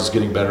regards it's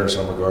getting better. In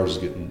some regards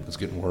it's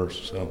getting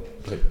worse. So.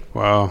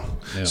 Wow.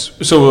 Yeah.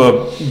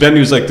 So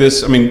venues like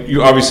this, I mean,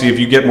 you obviously, if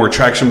you get more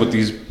traction with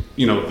these,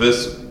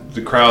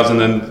 the crowds, and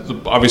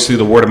then obviously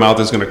the word of mouth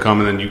is going to come,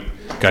 and then you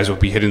guys will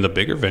be hitting the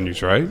bigger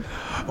venues, right?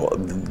 Well,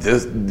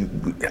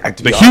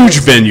 the huge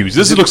venues.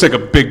 This looks like a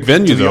big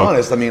venue, though. To be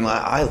honest, I mean,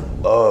 I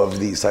love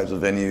these types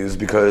of venues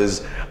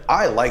because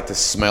I like to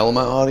smell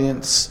my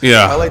audience.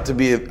 Yeah. I like to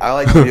be able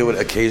to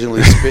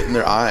occasionally spit in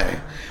their eye.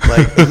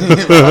 Like,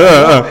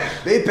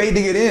 they paid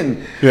to get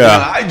in.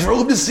 Yeah. I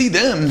drove to see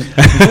them.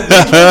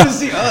 They drove to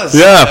see us.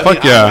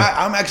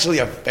 I'm actually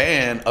a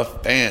fan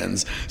of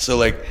fans. So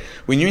like,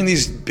 when you're in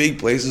these big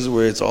places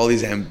where it's all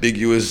these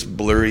ambiguous,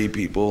 blurry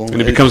people,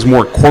 and it becomes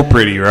more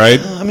corporate-y, right?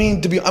 I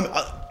mean,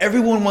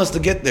 everyone wants to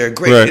get there.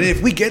 Great. Right. And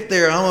if we get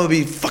there, I'm going to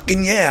be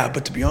fucking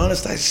But to be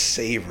honest, I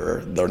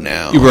savor the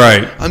now.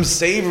 Right. I'm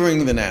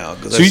savoring the now.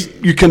 So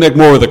you connect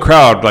more with the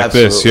crowd like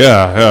this.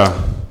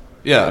 Yeah.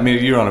 Yeah, I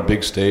mean, you're on a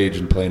big stage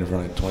and playing in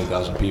front of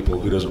 20,000 people.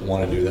 Who doesn't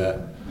want to do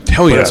that?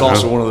 Hell yeah. But it's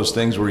also one of those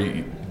things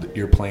where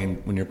you're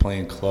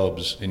playing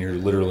clubs and you're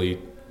literally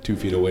 2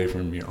 feet away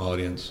from your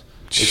audience.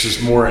 It's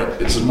just more in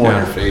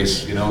your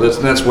face.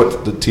 That's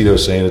what the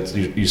Tito's saying. It's,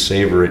 you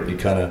savor it. You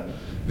kind of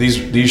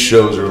these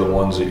shows are the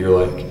ones that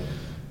you're like,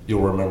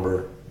 you'll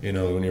remember.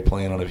 When you're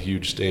playing on a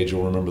huge stage,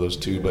 you'll remember those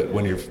too. But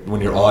when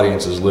your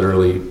audience is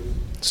literally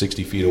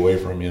 60 feet away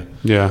from you,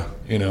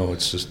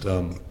 it's just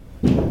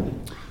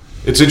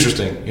it's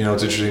interesting.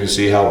 It's interesting to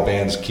see how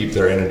bands keep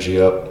their energy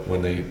up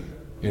when they.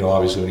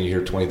 Obviously, when you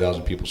hear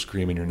 20,000 people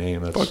screaming your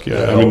name, that's fuck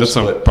yeah. I mean, that's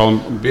not a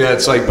problem. Yeah,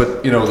 it's like,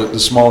 but the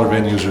smaller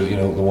venues are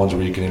the ones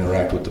where you can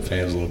interact with the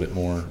fans a little bit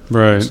more,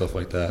 right? And stuff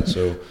like that.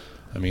 So,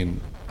 I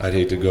mean, I'd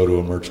hate to go to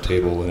a merch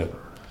table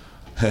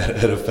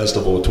at a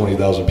festival with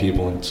 20,000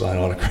 people and sign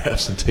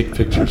autographs and take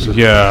pictures.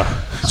 Yeah.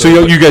 So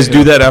you guys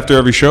do that after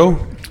every show?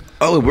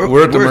 Oh,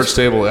 we're at the merch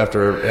table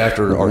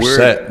after our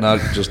set, not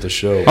just a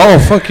show. Oh,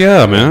 fuck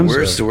yeah, man!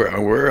 We're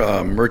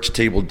merch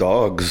table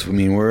dogs. I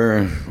mean,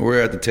 we're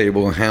at the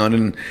table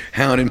hounding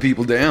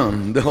people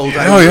down the whole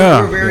time. Oh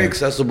yeah, we're very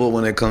accessible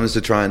when it comes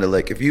to trying to,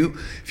 like, if you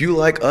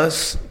like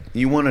us,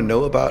 you want to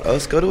know about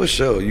us, go to a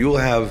show. You'll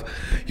have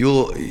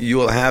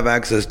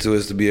access to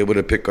us to be able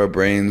to pick our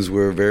brains.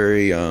 We're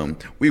very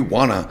we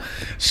want to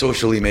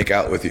socially make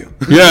out with you.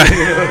 Yeah.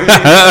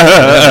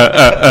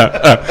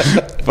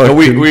 But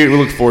we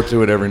look forward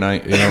to it every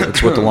night. You know,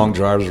 it's what the long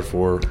drives are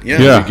for.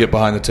 Yeah. We get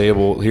behind the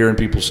table, hearing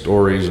people's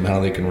stories and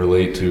how they can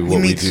relate to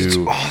what we do.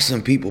 Such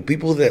awesome people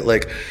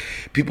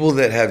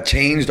that have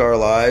changed our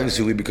lives,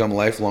 who we become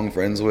lifelong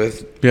friends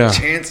with. Yeah.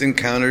 Chance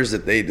encounters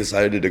that they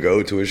decided to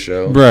go to a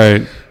show.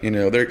 Right. You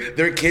know,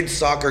 their kid's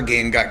soccer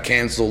game got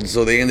canceled,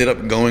 so they ended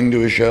up going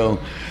to a show.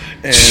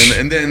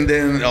 And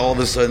then all of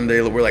a sudden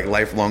we're like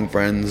lifelong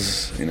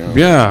friends, you know.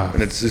 Yeah.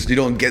 And it's just, you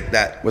don't get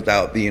that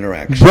without the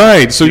interaction.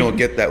 Right. So you don't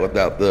get that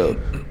without the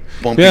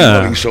bumping,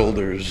 rubbing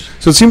shoulders.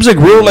 So it seems like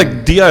real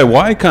like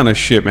DIY kind of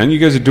shit, man. You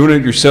guys are doing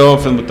it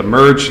yourself and with the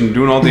merch and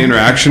doing all the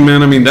interaction,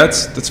 man. I mean,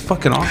 that's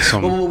fucking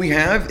awesome. Well, what we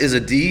have is a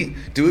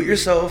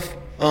do-it-yourself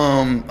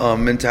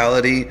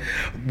mentality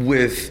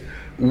with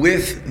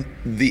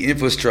the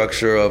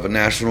infrastructure of a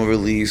national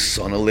release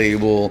on a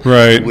label,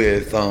 right?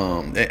 With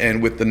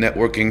and with the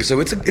networking, so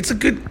it's a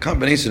good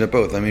combination of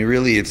both. I mean,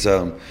 really, it's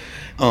a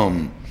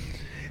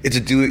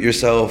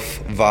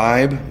do-it-yourself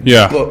vibe,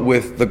 yeah, but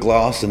with the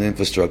gloss and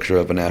infrastructure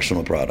of a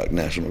national product,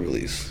 national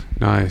release.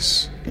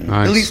 Nice.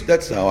 At least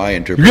that's how I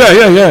interpret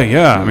it.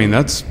 Yeah. I mean,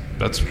 that's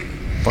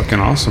fucking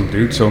awesome,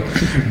 dude. So,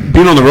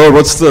 being on the road,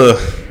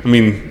 I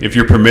mean, if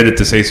you're permitted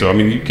to say so, I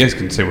mean, you guys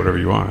can say whatever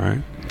you want,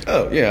 right?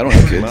 Oh yeah, I don't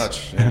have kids.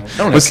 Much, I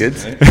don't have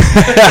kids.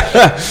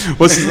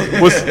 What's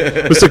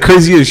the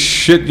craziest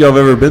shit y'all have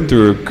ever been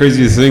through? Or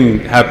craziest thing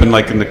happened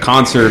like in the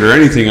concert or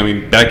anything? I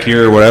mean, back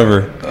here or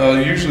whatever.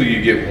 Usually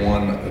you get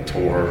a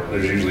tour.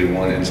 There's usually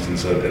one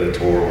instance at a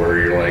tour where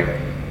you're like,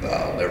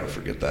 I'll never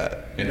forget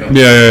that. You know?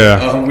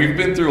 Yeah. We've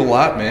been through a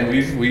lot, man.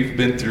 We've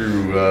been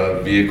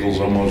through vehicles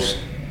almost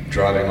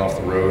driving off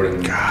the road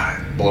and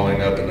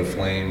blowing up into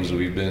flames.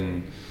 We've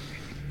been.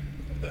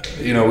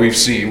 You know,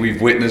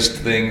 we've witnessed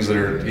things that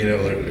are, you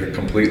know, they're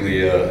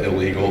completely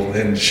illegal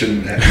and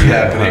shouldn't be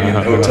happening in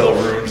hotel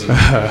rooms. And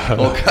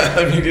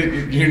I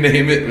mean, you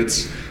name it,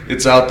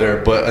 it's out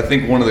there. But I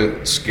think one of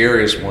the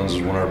scariest ones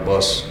is when our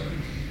bus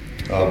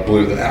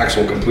blew. The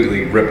axle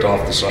completely ripped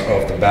off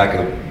the back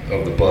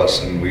of the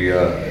bus, and we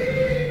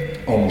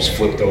almost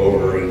flipped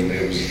over, and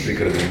it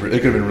could have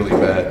been really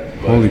bad.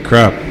 But holy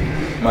crap!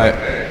 My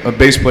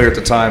bass player at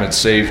the time had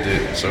saved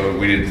it, so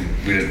we didn't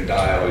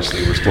die.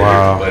 Obviously, we're still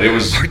here, but it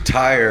was our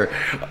tire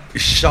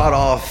shot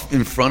off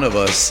in front of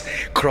us,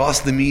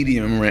 crossed the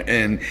medium,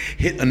 and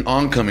hit an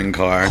oncoming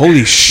car.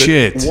 Holy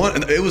shit!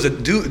 It was a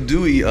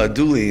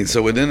dually.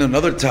 So then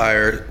another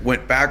tire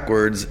went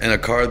backwards, and a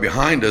car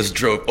behind us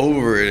drove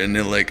over it, and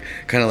it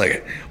kind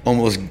of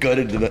almost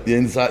gutted the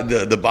inside,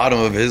 the bottom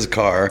of his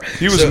car.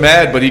 He was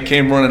mad, but he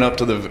came running up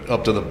to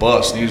the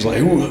bus, and he was like,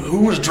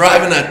 "Who was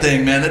driving that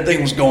thing, man? That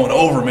thing was going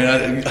over,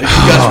 man. You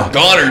guys were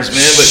goners,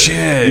 man." But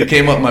shit. He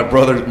came up. My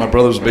brother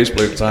was a bass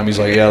player at the time. He's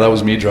like, "Yeah, that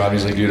was me driving."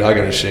 He's like, "Dude, I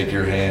gotta shake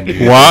your hand,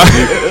 dude. Why?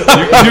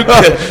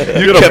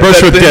 You kept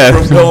brush with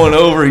death from going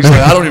over." He's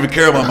like, "I don't even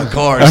care about my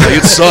car." He's like,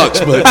 "It sucks,"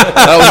 but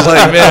I was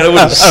like, "Man, it would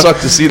have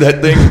sucked to see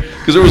that thing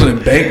because there was an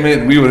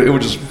embankment. And it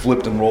would just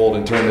flipped and rolled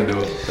and turned into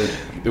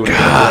it would have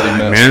been a bloody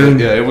mess." Man.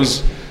 But yeah, it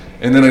was.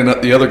 And then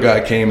the other guy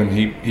came and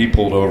he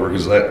pulled over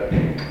because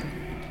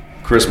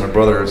Chris, my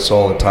brother,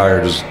 saw the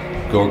tire just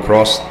go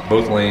across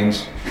both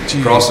lanes,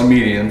 across the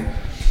median,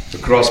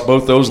 across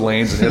both those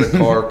lanes, and hit a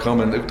car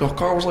coming. The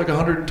car was like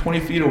 120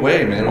 feet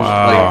away, man. It was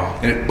Wow.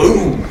 and it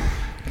boom.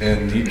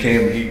 And he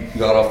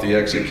got off the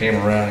exit, came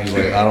around. He's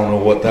like, "I don't know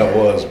what that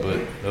was, but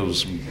it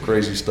was some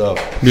crazy stuff."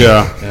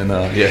 Yeah. And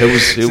it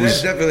was.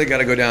 That's definitely got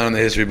to go down in the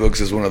history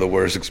books as one of the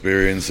worst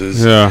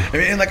experiences. Yeah. I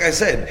mean, and like I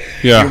said,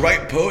 Yeah. you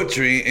write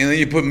poetry and then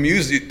you put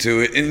music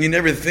to it, and you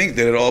never think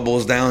that it all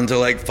boils down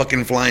to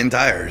fucking flying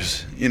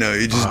tires. You know,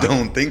 you just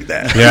don't think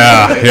that.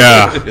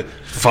 Yeah.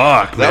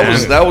 Fuck,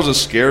 man. That was a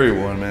scary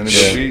one, man.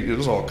 It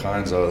was all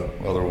kinds of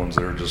other ones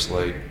that are just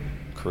like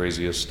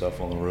craziest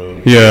stuff on the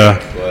road. Yeah.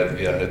 But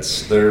yeah,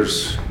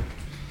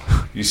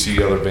 you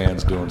see other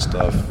bands doing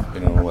stuff,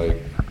 you know, like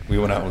we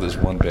went out with this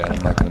one band.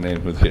 I'm not going to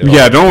name who they are.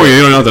 Yeah, don't worry.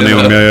 You don't know the name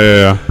of them.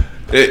 Yeah.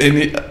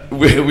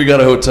 And we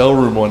got a hotel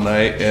room one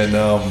night, and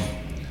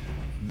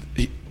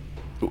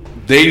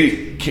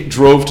they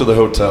drove to the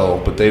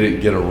hotel, but they didn't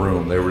get a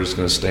room. They were just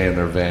going to stay in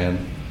their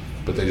van,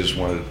 but they just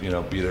wanted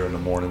to, be there in the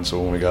morning. So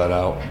when we got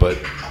out,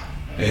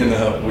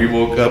 and we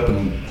woke up,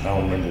 and I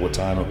don't remember what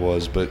time it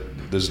was, but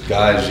this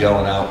guy's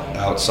yelling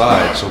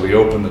outside. So we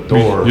opened the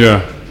door.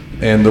 Yeah.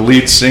 And the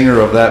lead singer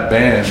of that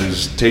band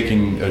is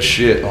taking a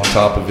shit on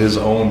top of his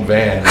own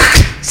van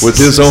with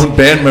his own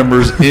band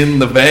members in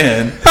the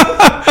van.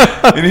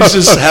 And he's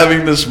just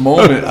having this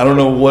moment. I don't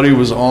know what he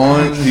was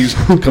on. He's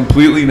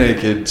completely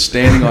naked,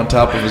 standing on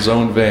top of his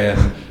own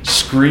van,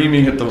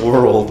 screaming at the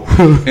world.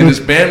 And his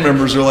band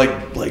members are like,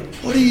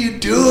 what are you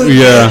doing?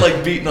 Yeah. Man?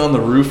 Like beating on the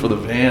roof of the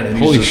van. And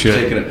he's Holy just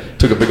shit.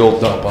 took a big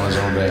old dump on his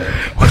own van.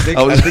 I think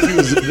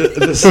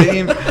it was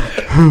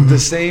the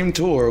same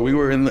tour. We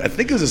were in. I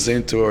think it was the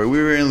same tour. We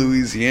were in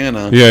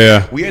Louisiana.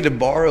 Yeah. We had to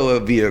borrow a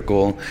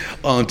vehicle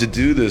to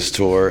do this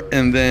tour,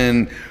 and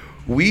then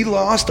we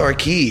lost our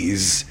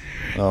keys.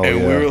 Oh, and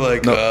yeah. we were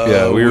like,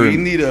 we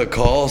need to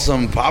call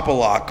some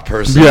Papa-Lock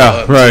person.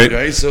 Yeah,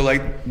 right. So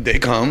like they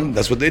come.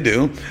 That's what they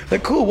do.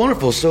 Like, cool,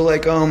 wonderful. So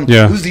like,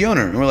 Yeah. who's the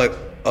owner? And we're like,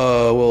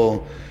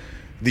 well,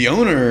 the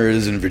owner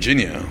is in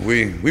Virginia.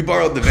 We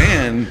borrowed the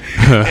van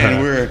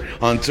and we're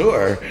on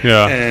tour.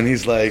 Yeah. And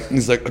he's like,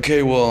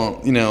 okay,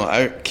 well,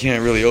 I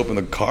can't really open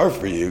the car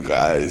for you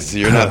guys.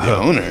 You're not the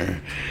owner.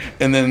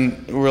 And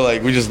then we're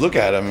like, we just look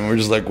at him and we're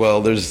just like,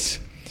 well, there's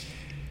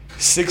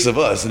 6 of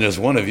us and there's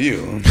 1 of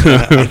you.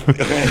 I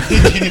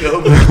think you need to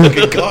open the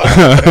fucking car.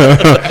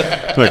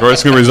 Like, or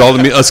it's gonna result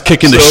in us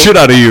kicking the shit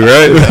out of you,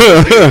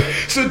 right?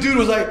 So dude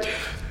was like,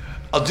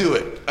 I'll do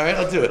it. All right,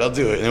 I'll do it.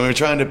 And we were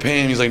trying to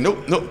pay him. He's like,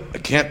 nope, I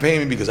can't pay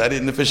me because I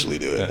didn't officially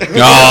do it.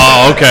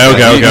 Oh,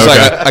 okay. He's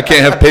like, I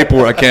can't have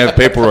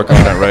paperwork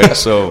on it, right?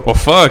 So, Well,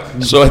 fuck.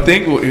 So I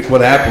think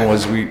what happened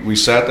was we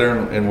sat there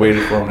and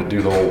waited for him to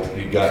do the whole.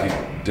 He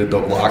did the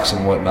locks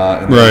and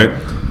whatnot. And Right.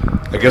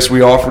 I guess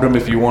we offered him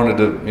if you wanted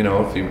to,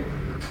 if you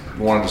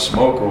wanted to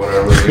smoke or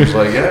whatever. He was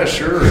like, yeah,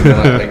 sure. And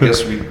then I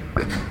guess we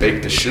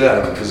baked the shit out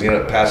of him because he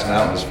ended up passing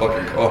out in his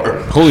fucking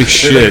car. Holy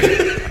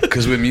shit.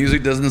 Because when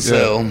music doesn't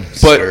sell, But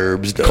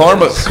Serbs does.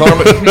 Karma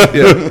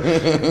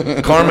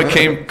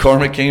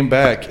came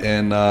back,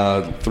 and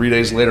 3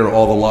 days later,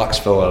 all the locks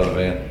fell out of the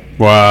van.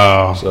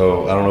 Wow.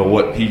 So I don't know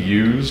what he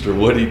used or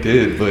what he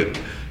did, but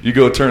you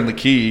go turn the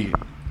key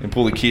and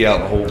pull the key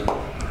out, and the whole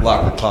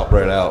lock would pop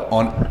right out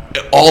on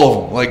all of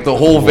them. Like the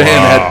whole van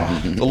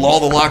had all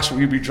the locks.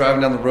 We'd be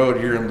driving down the road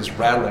hearing this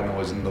rattling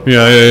noise, and the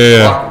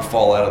lock would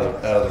fall out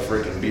of the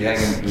freaking be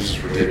hanging. It was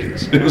just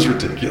ridiculous. It was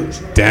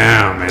ridiculous.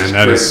 Damn, man,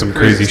 that is some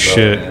crazy stuff,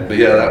 shit. man. But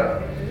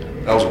yeah,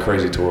 that was a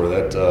crazy tour.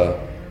 That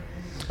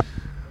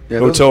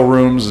hotel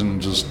rooms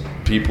and just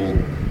people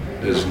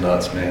is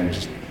nuts, man.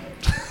 Just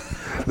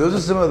those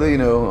are some of the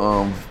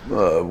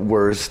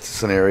worst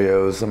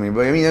scenarios.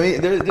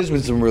 There's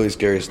been some really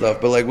scary stuff,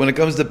 but like when it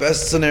comes to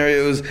best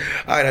scenarios,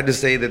 I'd have to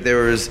say that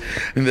there's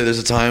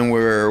a time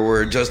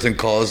where Justin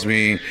calls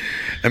me.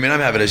 I'm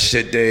having a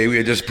shit day. We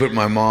had just put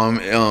my mom.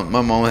 My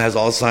mom had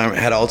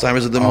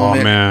Alzheimer's at the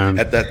moment. Man.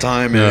 At that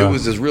time, and it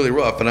was just really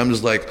rough. And I'm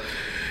just like,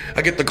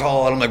 I get the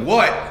call, and I'm like,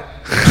 what?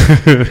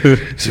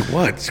 She's like,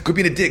 what? Quit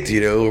being a dick,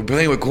 Tito. We're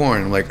playing with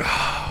Korn. I'm like,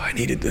 I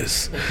needed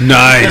this.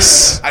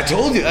 Nice. I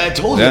told him. I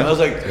was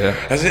like,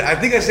 I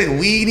think I said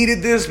we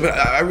needed this, but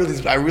I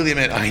really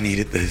meant I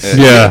needed this.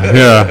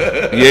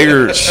 Yeah.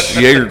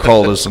 Jaeger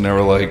called us, and they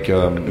were like,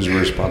 because we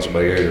were sponsored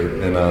by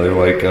Jaeger, and they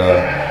were like,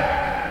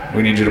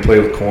 we need you to play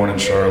with Korn in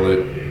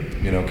Charlotte.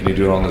 Can you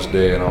do it on this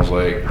day? And I was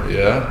like,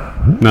 yeah.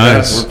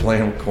 Nice. Yeah, we're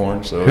playing with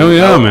Korn. So Hell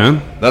yeah,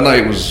 man. That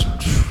night was.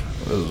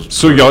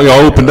 So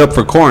y'all opened up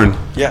for Korn.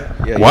 Yeah.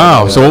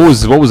 Wow. So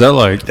what was that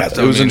like? It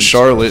was in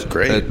Charlotte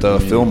great. at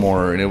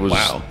Fillmore, and it was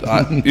Wow.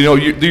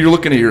 You're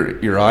looking at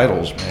your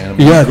idols, man.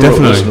 Yeah, you grew up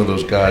definitely. listening to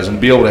those guys and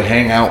be able to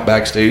hang out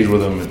backstage with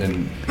them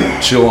and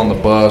chill on the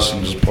bus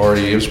and just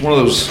party. It was one of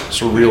those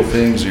surreal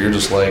things that you're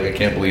just like, I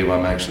can't believe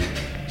I'm actually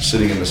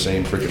sitting in the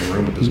same freaking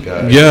room with this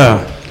guy.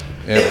 Yeah.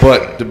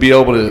 But to be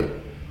able to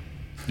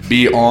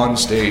be on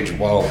stage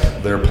while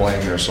they're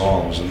playing their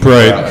songs. And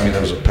Right.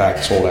 there was a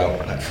packed, sold out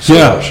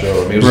Yeah.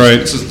 show. It was Right.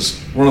 it's just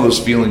one of those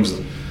feelings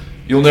that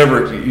you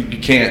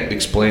can't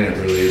explain it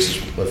really. It's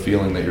just a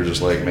feeling that you're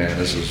just like, man,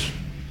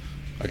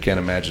 I can't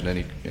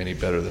imagine any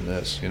better than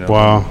this.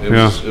 Wow. It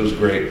was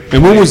great.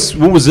 And when was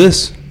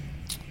this?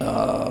 It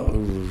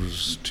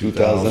was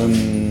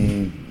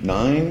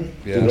 2009?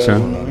 Yeah.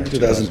 2009,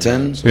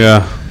 2010.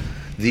 Yeah.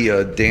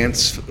 The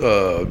dance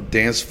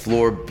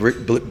floor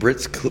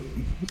Blitzkrieg.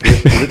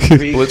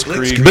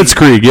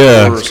 Blitzkrieg,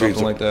 yeah. Or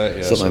something like that.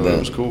 Yeah, Something like that. It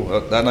was cool.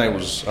 That night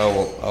was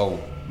I'll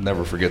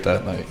never forget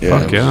that night. Yeah.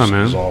 Fuck yeah,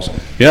 man. It was awesome.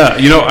 Yeah,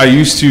 I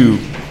used to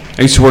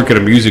work at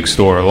a music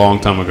store a long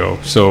time ago.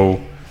 So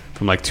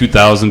from like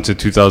 2000 to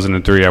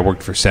 2003, I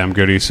worked for Sam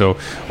Goody. So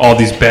all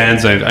these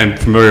bands I'm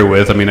familiar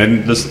with. I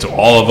didn't listen to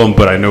all of them,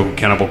 but I know who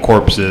Cannibal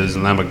Corpse is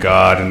and Lamb of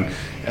God. And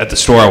at the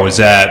store I was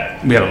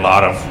at, we had a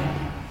lot of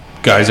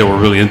guys that were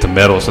really into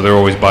metal, so they were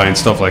always buying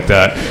stuff like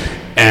that.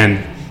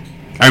 And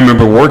I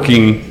remember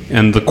working,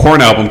 and the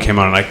Korn album came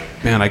out,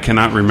 and I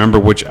cannot remember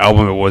which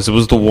album it was. It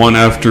was the one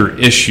after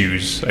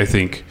Issues, I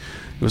think. It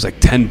was like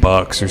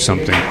 $10 or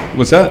something.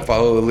 What's that?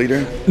 Follow the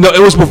Leader? No, it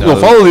was before.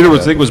 Follow the Leader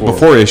was, I think, was before.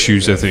 before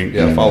Issues, I think.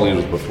 Yeah, Follow You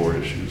was before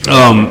Issues.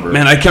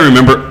 Man, I can't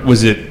remember.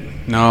 Was it?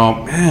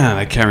 No, man,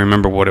 I can't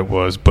remember what it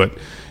was, but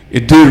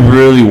it did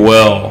really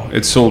well.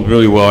 It sold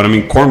really well,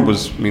 and Korn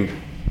was.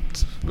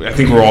 It I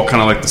think we're all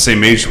kind of like the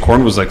same age.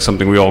 Korn was like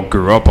something we all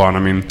grew up on. I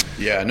mean,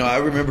 Yeah, no, I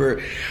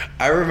remember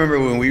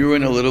when we were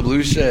in a Little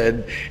Blue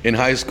Shed in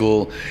high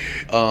school.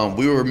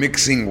 We were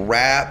mixing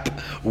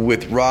rap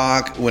with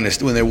rock when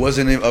there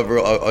wasn't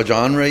a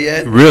genre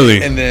yet.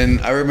 Really? And then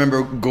I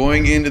remember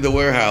going into the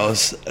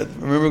warehouse. I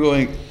remember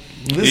going,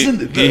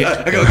 listen.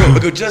 I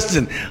go,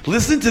 Justin,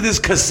 listen to this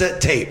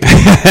cassette tape.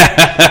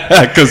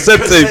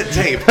 cassette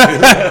tape.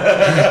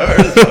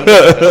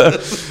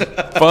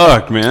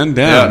 Fuck, man, Yeah,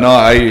 damn.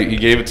 no, he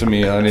gave it to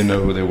me. I didn't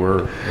know who they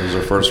were. It was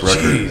their first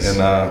record,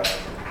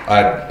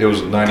 and it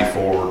was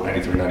 94,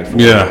 93, 94.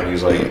 Yeah. And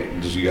he's like,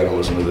 you got to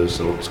listen to this.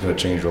 It's going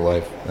to change your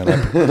life. And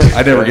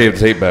I never gave the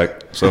tape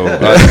back. So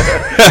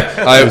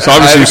So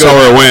obviously you saw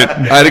where it went.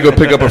 I had to go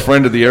pick up a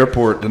friend at the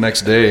airport the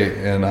next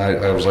day, and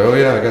I was like, oh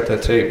yeah, I got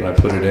that tape, and I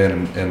put it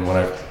in, and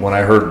when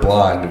I heard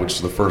Blind, which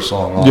is the first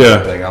song on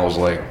that thing, I was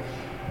like,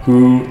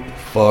 who the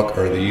fuck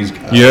are these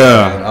guys?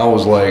 Yeah. And I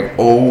was like,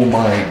 oh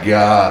my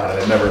God, I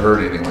had never heard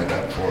anything like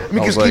that before.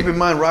 Because keep in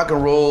mind, rock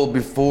and roll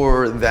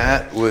before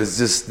that was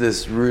just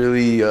this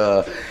really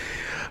It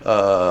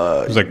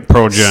was like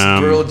Pearl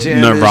Jam,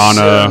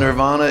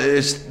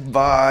 Nirvana-ish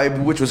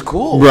vibe, which was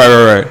cool.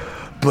 Right.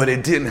 But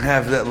it didn't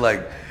have that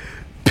like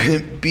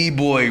pimp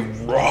b-boy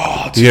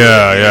raw to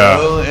Yeah, it, yeah,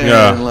 you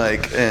know?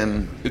 yeah.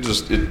 And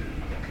This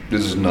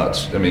is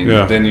nuts. I mean,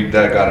 Yeah. then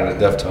that got into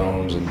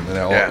Deftones and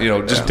all,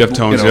 Yeah. just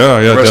Deftones, you know,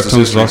 yeah, rest is Deftones is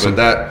history. awesome. But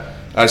that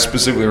I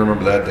specifically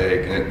remember that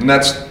day, and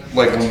that's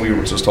like when we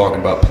were just talking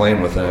about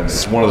playing with them.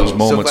 It's one of those so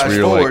moments fast where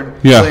you're forward, like,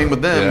 Yeah. playing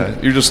with them.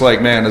 yeah, you're just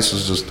like, man, this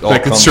is just all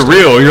Like it's comes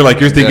surreal.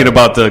 You're thinking Yeah.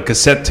 about the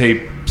cassette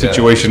tape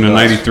situation in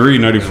nuts. 93,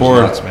 94.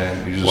 It was nuts,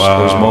 man. You just, Wow.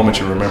 those moments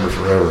you remember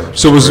forever.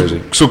 So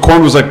Crazy.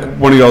 Korn was like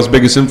one of y'all's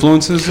biggest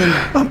influences then?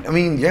 I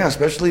mean, yeah,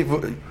 especially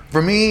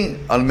for me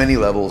on many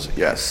levels.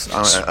 Yes,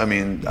 I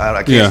mean, I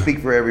can't Yeah.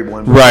 speak for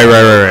everyone. but Right.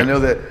 I know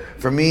that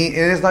for me,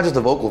 and it's not just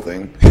a vocal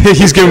thing.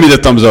 He's giving me the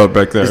thumbs up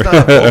back there. It's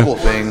not a vocal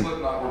thing.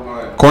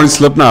 Korn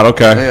Slipknot,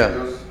 okay. Yeah.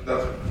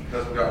 That's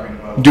what got me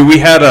involved. Dude, we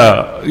had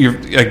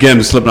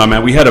again, Slipknot,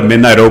 man, we had a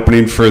midnight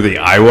opening for the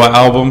Iowa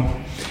album,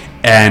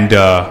 and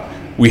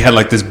we had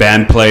like this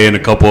band play and a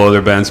couple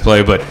other bands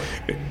play, but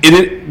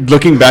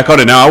looking back on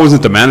it now, I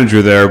wasn't the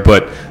manager there,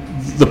 but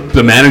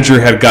the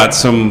manager had got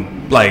some,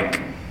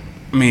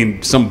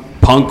 some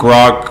punk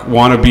rock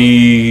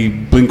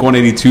wannabe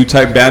Blink-182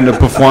 type band to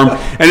perform,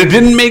 and it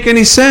didn't make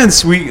any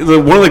sense.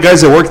 One of the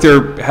guys that worked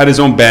there had his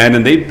own band,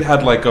 and they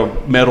had like a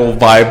metal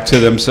vibe to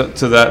them,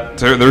 to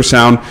their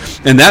sound,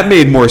 and that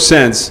made more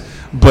sense.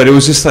 But it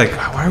was just like,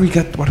 why do we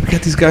got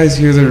these guys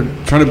here that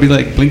are trying to be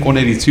like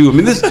Blink-182? I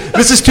mean,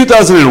 this is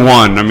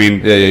 2001. I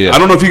mean, Yeah. I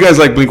don't know if you guys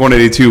like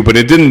Blink-182, but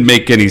it didn't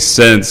make any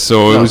sense.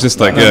 So it was just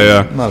like,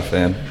 I'm not a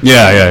fan.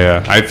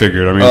 yeah. I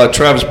figured. I mean,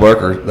 Travis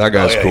Barker, that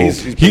guy's yeah, cool.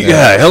 he's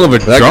hell of a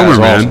That drummer,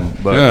 guy's man.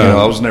 awesome. But yeah.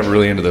 I was never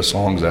really into the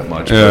songs that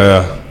much.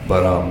 Yeah.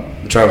 But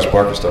the Travis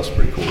Barker stuff's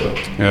pretty cool though.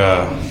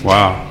 Yeah.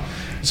 Wow.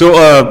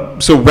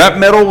 So rap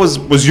metal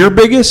was your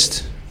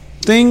biggest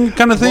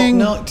kind of thing?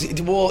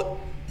 Well,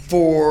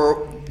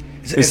 for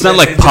It's not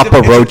like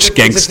Papa Roach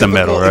gangsta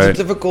metal, right? It's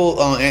a difficult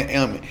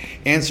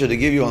answer to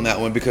give you on that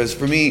one because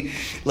for me,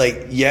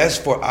 like, yes,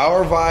 for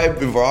our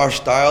vibe and for our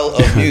style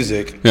of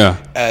music, Yeah.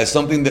 as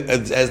something that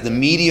as the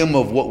medium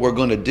of what we're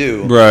going to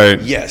do, Right.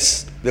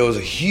 Yes, there was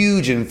a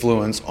huge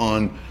influence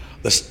on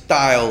the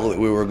style that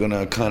we were going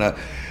to kind of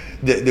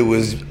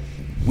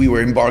we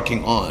were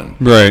embarking on,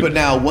 Right. But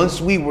now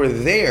once we were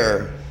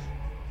there.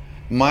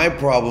 My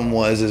problem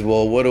was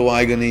what am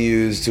I going to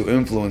use to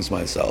influence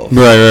myself?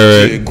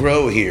 Right. To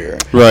grow here.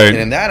 Right. And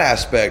in that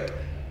aspect,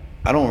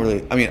 I don't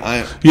really,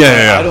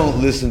 I don't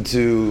listen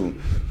to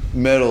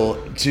metal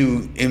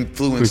to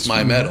influence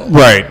my metal.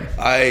 Right.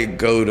 I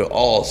go to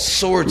all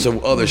sorts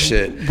of other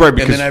shit. Right, and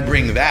because- then I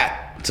bring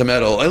that to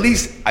metal. At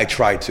least I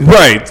try to.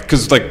 Right,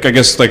 because I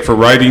guess for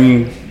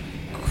writing,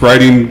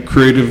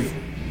 creative,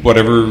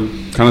 whatever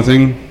kind of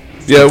thing.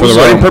 Yeah, it for was,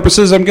 the writing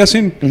purposes, I'm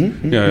guessing.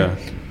 Mm-hmm. Yeah.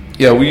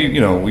 Yeah,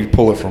 we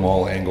pull it from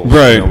all angles.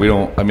 Right. We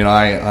don't. I mean,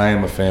 I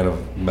am a fan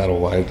of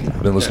metal.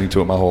 I've been listening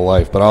to it my whole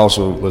life, but I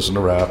also listen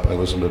to rap. I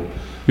listen to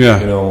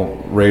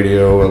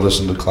radio. I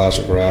listen to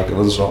classic rock. I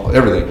listen to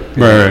everything.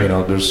 Right. You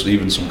know, there's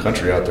even some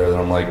country out there that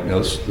I'm like,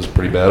 this is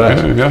pretty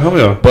badass. Yeah, hell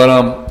yeah. But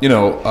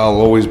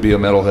I'll always be a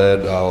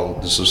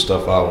metalhead. This is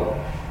stuff I'll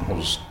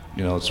just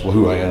it's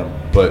who I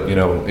am. But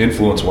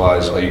influence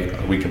wise,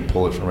 we can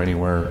pull it from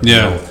anywhere.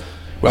 Yeah.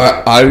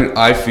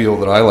 I feel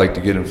that I like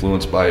to get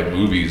influenced by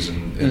movies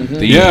and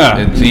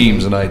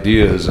themes and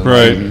ideas and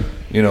Right.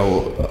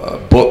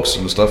 books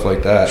and stuff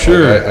like that.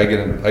 Sure. I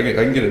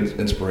can get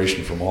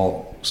inspiration from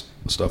all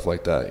stuff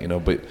like that.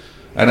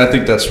 And I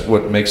think that's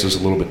what makes us a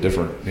little bit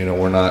different.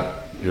 We're not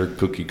your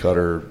cookie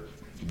cutter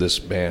this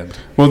band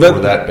or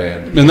that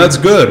band. And that's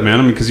good, man.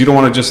 I mean, because you don't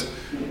want to just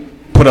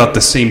put out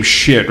the same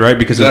shit, right?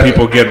 Because then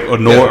people get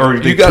annoyed or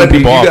they turn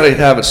people off. You got to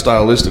have it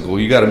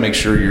stylistical. You got to make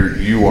sure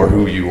you are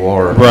who you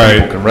are. Right.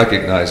 People can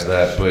recognize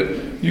that, but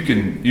you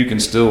can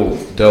still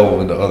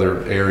delve into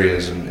other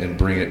areas and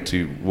bring it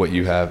to what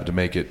you have to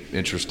make it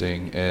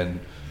interesting and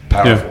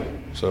powerful. Yeah.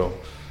 So,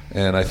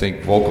 And I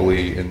think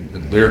vocally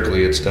and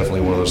lyrically, it's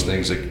definitely one of those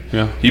things that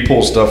Yeah. he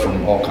pulls stuff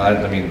from all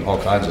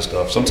kinds of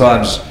stuff.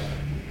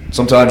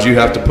 Sometimes you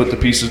have to put the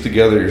pieces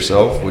together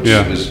yourself, which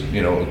Yeah. is,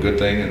 you know, a good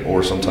thing.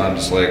 Or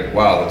sometimes it's like,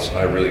 wow,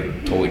 I really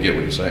totally get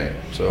what you're saying.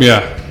 So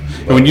Yeah.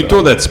 And when you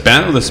throw that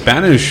the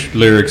Spanish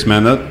lyrics,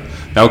 man, that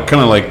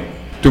kind of like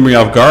threw me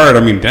off guard.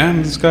 I mean,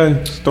 damn, this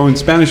guy's throwing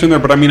Spanish in there.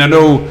 But I mean, I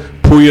know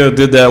Puya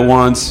did that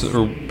once,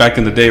 or back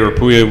in the day, where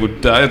Puya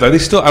would. Are they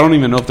still? I don't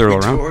even know if they're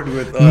around. Toured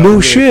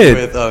with, shit.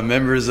 with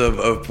members of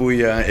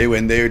Puya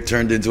when they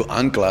turned into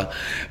Ancla,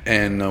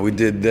 and we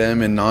did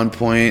them in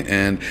Non-Point,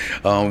 and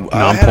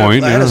I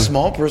had a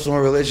small personal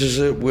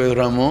relationship with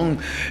Ramon,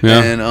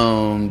 Yeah.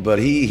 and but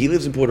he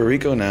lives in Puerto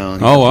Rico now.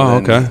 Oh, wow,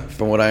 And okay.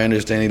 From what I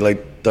understand, he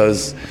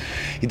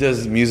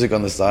does music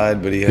on the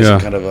side, but he has Yeah.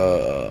 kind of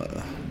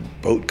a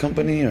boat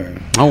company or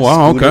Oh,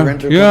 wow, scooter okay.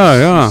 rental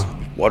Yeah,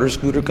 company, water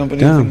scooter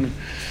company. Yeah. I think.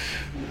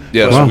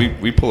 Yeah, Wow. so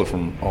we pull it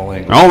from all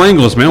angles. All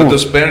angles, man. But the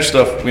Spanish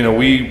stuff, you know,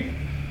 we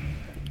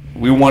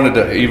wanted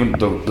to, even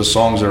the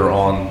songs that are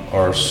on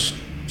our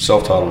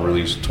self-titled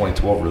release,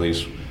 2012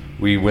 release,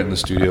 we went in the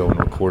studio and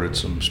recorded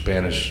some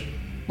Spanish,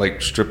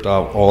 like stripped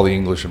out all the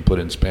English and put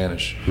in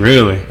Spanish.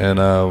 Really? And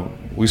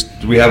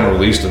we haven't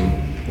released them,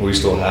 we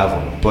still have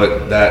them,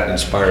 but that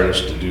inspired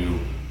us to do,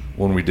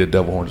 when we did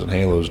Devil Horns and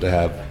Halos, to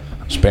have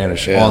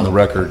Spanish on the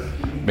record,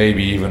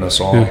 maybe even a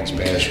song in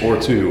Spanish or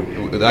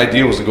two. The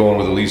idea was to go in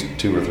with at least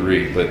 2 or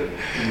 3, but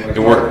it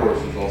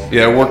worked.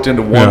 Yeah, it worked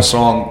into one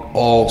song,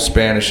 all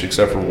Spanish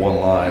except for one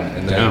line,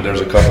 and then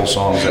there's a couple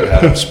songs that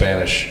have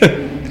Spanish.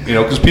 You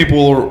know, because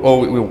people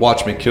are,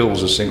 Watch Me Kill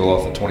was a single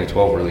off the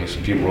 2012 release,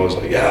 and people were always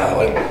like, yeah,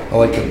 I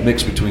like the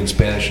mix between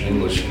Spanish and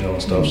English, you know,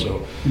 and stuff.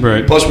 So,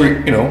 Right. Plus,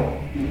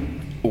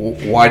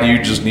 why do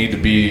you just need to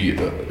be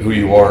who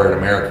you are in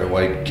America?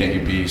 Why can't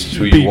you be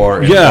who you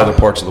are in other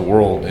parts of the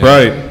world? And,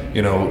 Right.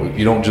 You know,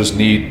 you don't just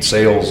need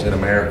sales in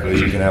America.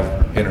 You can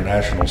have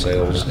international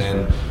sales,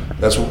 and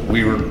that's what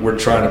we're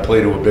trying to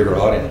play to a bigger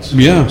audience.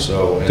 Yeah,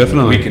 so and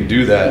definitely. we can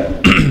do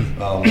that.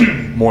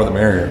 More the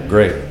merrier.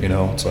 Great. You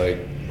know, it's like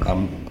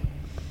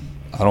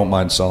I don't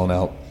mind selling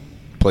out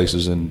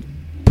places in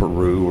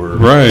Peru or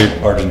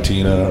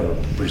Argentina or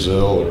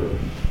Brazil or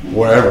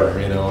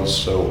wherever, you know.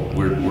 So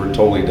we're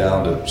totally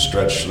down to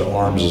stretch the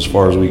arms as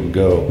far as we can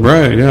go.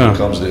 Right, yeah. When it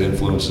comes to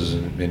influences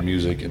in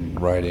music and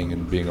writing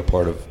and being a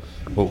part of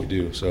what we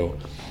do. So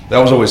that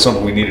was always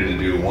something we needed to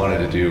do, wanted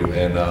to do,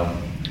 and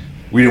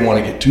we didn't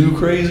want to get too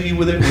crazy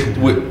with it,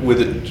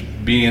 with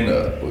it being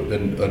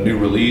a new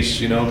release,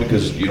 you know,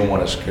 because you don't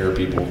want to scare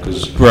people.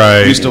 Because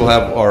we still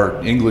have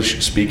our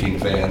English-speaking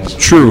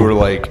fans who are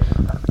like,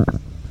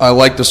 I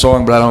like the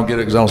song, but I don't get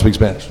it because I don't speak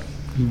Spanish.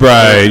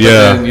 Right. But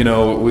Yeah. then, you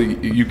know,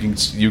 you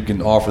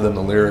can offer them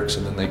the lyrics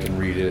and then they can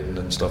read it and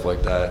then stuff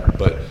like that.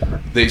 But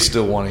they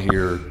still want to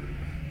hear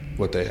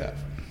what they have,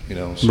 you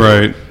know. So,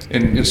 Right.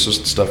 And it's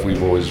just stuff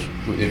we've always.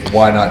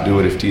 Why not do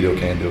it if Tito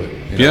can do it?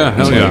 You know? Yeah.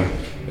 Hell It's yeah.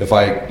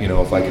 like,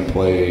 if I can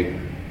play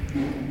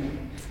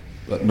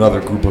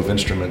another group of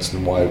instruments,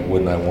 then why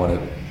wouldn't I want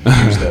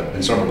to use them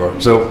in some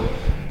regard? So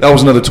that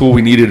was another tool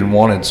we needed and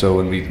wanted,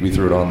 and we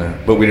threw it on there.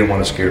 But we didn't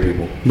want to scare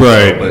people.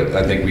 Right. But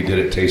I think we did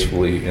it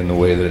tastefully in the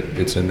way that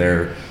it's in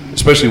there,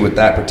 especially with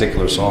that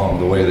particular song,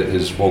 the way that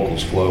his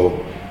vocals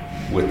flow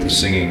with the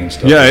singing and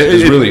stuff. Yeah,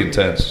 it's really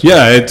intense.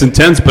 Yeah, it's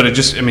intense, but it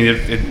just, I mean,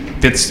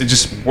 it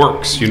just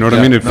works. You know what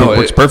I mean? It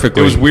works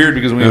perfectly. It was weird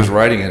because when he was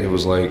writing it, it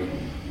was like,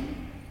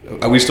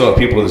 we still have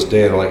people to this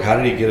day that are like, how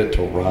did he get it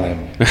to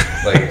rhyme?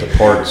 Like the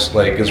parts,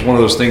 like it's one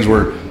of those things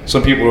where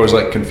some people are always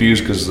like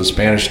confused because the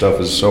Spanish stuff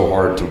is so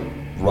hard to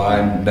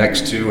rhyme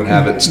next to and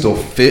have it still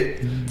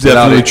fit.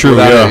 Definitely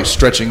without it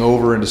stretching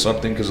over into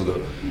something because of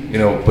the, you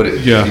know. But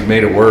he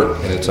made it work,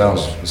 and it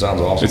sounds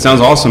awesome. It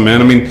sounds awesome,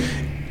 man. I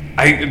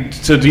mean,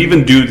 to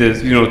even do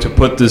this, you know, to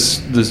put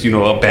this you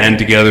know, a band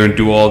together and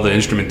do all the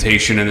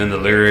instrumentation and then the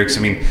lyrics.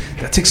 I mean,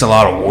 that takes a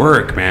lot of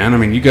work, man. I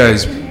mean, you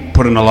guys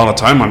put in a lot of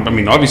time on. I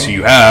mean, obviously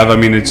you have. I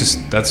mean,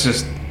 that's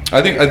just.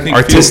 I think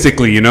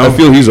artistically, you know. I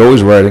feel he's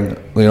always writing.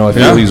 You know, I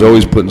feel he's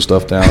always putting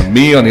stuff down.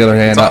 Me, on the other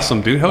hand, that's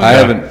awesome, dude. Hell I yeah.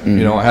 haven't.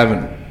 You know, I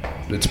haven't.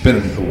 It's been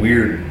a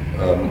weird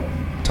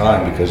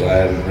time because I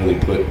haven't really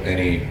put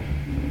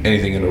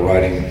anything into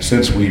writing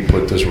since we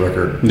put this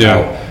record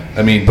out.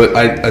 I mean, but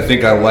I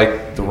think I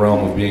like the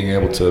realm of being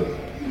able to.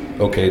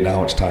 Okay,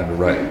 now it's time to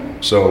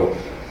write. So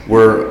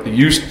I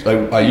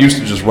used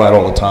to just write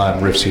all the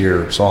time, riffs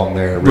here, song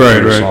there,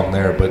 riff here, song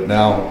there. But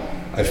now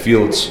I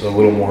feel it's a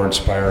little more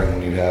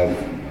inspiring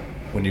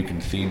when you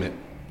can theme it,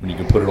 when you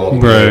can put it all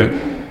together.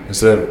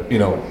 Instead of, you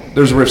know,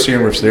 there's riffs here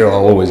and riffs there.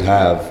 I'll always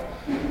have.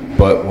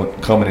 But when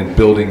coming and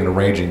building and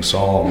arranging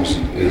songs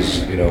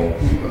is, you know,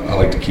 I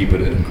like to keep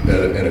it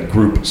in a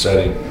group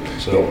setting.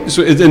 So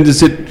and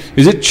is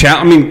it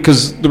I mean,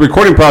 because the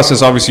recording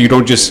process, obviously, you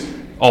don't just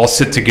all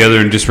sit together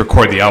and just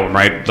record the album,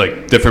 right?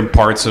 Like different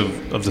parts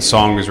of the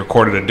song is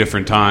recorded at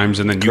different times,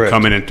 and then you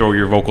come in and throw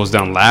your vocals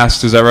down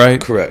last. Is that right?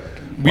 Correct.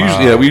 We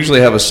usually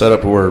have a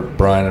setup where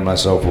Brian and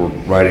myself were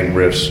writing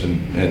riffs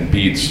and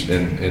beats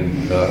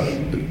and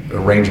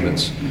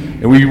arrangements,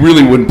 and we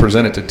really wouldn't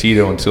present it to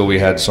Tito until we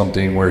had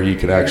something where he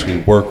could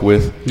actually work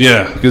with.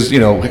 Yeah. Because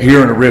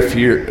hearing a riff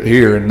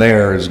here and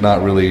there is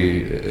not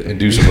really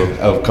inducive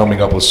of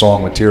coming up with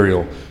song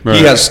material. Right.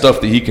 He has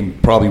stuff that he can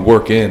probably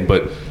work in,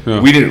 but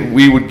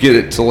we would get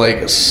it to like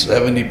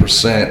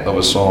 70% of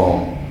a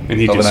song And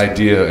he of an just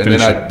idea, and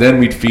finish it. then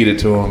we'd feed it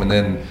to him, and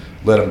then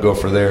let him go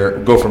from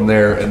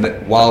there,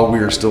 and while we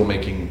were still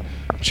making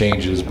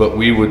changes, but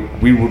we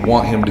would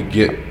want him to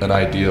get an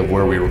idea of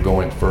where we were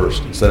going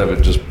first, instead of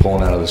it just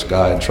pulling out of the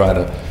sky and trying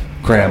to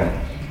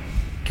cram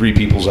 3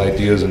 people's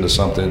ideas into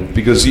something,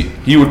 because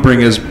he would bring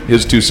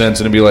his 2 cents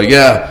in and be like,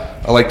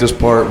 yeah, I like this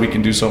part, we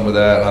can do something with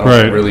that. I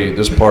don't really,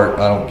 this part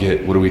I don't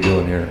get, what are we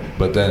doing here?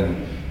 But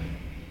then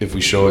if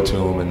we show it to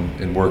him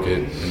and work it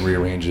and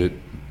rearrange it,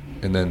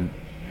 and then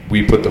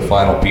we put the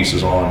final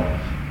pieces on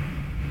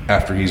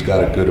after he's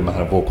got a good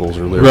amount of vocals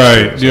or lyrics.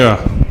 Right. Yeah.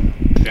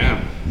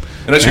 Yeah.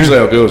 And that's usually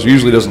how it goes. It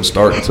usually doesn't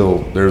start until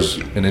there's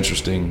an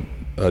interesting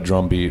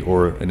drum beat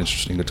or an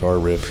interesting guitar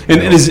riff.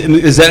 And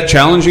is that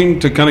challenging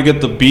to kind of get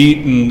the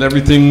beat and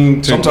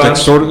everything to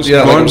Sometimes, sort of yeah,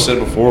 like going? I said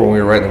before, when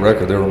we were writing the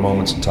record, there were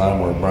moments in time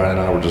where Brian and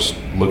I were just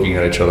looking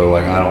at each other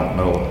like, I don't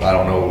know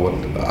what,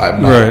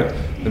 I'm not, Right.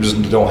 I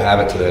just don't have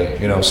it today.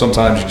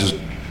 Sometimes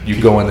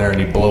you go in there and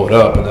you blow it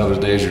up, and other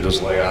days you're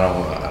just like, I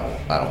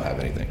don't have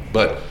anything.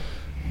 But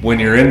when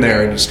you're in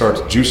there and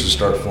juices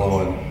start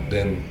flowing,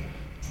 then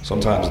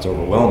sometimes it's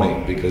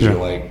overwhelming, because you're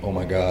like, oh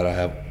my God, I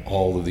have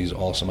all of these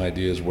awesome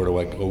ideas. Where do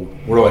I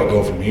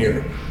go from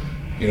here?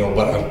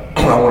 But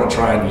I want to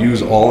try and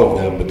use all of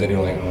them, but then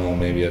you're like, oh,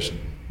 maybe I should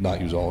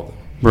not use all of them.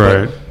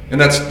 Right. And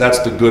that's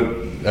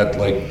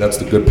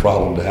the good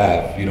problem to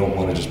have. You don't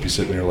want to just be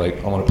sitting there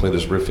like, I want to play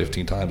this riff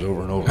 15 times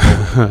over and over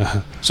and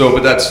over.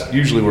 But that's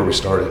usually where we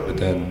started. But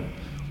then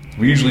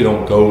we usually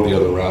don't go the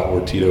other route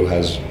where Tito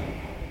has.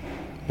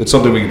 It's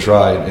something we can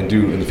try and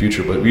do in the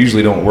future, but we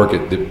usually don't work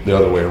it the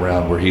other way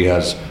around, where he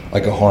has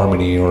like a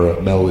harmony or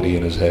a melody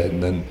in his head,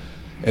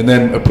 and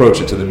then approach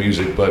it to the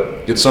music. But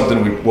it's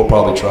something we'll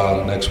probably try on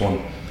the next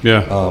one.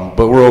 Yeah.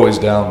 But we're always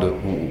down to,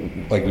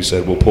 like we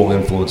said, we'll pull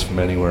influence from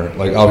anywhere.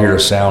 Like I'll hear a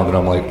sound and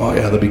I'm like, oh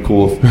yeah, that'd be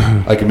cool if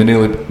I can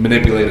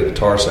manipulate a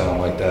guitar sound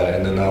like that,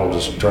 and then that'll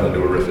just turn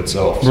into a riff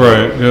itself. So,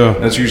 Right. Yeah.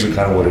 and that's usually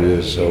kind of what it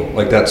is. So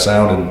like that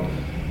sound in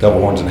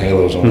Devil Horns and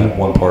Halos on that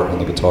one part on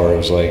the guitar, it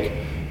was like,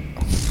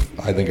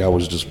 I think I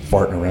was just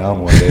farting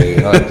around one day.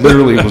 And I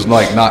literally was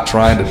like not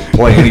trying to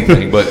play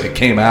anything, but it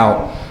came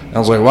out. And I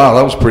was like, wow,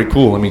 that was pretty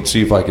cool. Let me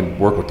see if I can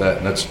work with that.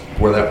 And that's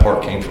where that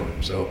part came from.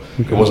 So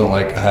it wasn't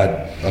like I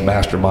had a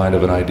mastermind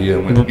of an idea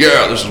and went,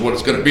 yeah, this is what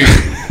it's going to be.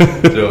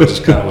 So it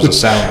just kind of was a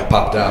sound that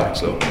popped out.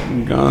 So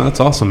That's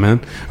awesome, man.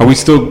 Are we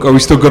still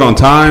good on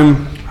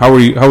time? How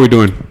are we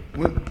doing?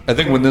 I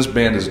think when this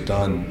band is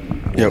done,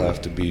 we'll have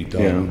to be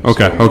done. Yeah.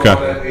 Okay. Okay.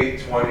 At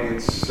 8:20,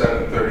 it's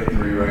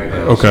 7:33 right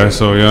now. Okay.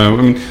 So yeah, I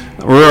mean,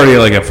 we're already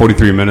like at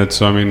 43 minutes.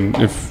 So I mean,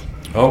 if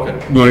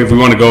we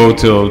want to go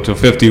till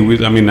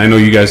 50, I mean, I know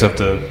you guys have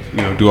to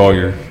do all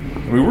your.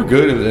 We were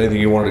good. If anything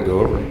you wanted to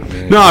go over.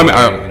 No, I mean,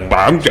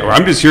 I'm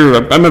just here.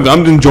 I'm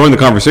enjoying the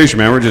conversation,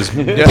 man. We're just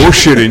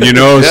bullshitting,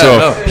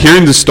 So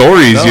hearing the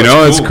stories,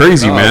 it's cool.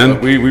 crazy,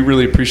 man. We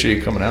really appreciate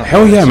you coming out.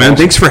 Hell yeah, It's man! awesome.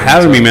 Thanks for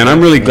having me, man. I'm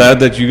really glad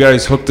that you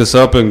guys hooked us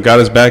up and got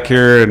us back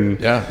here and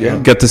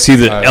get to see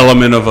the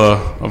element of a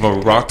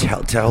rock.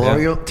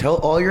 Tell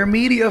all your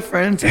media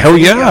friends. Hell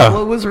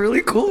yeah. It was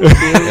really cool.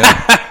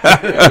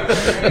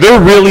 They're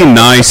really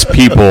nice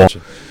people.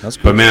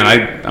 But man,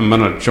 I'm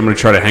gonna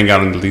try to hang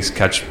out and at least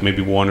catch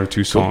maybe 1 or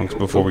 2 songs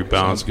before we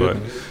bounce. But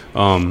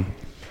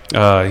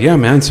yeah,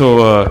 man.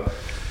 So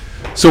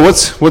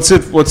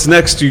what's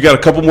next? You got a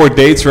couple more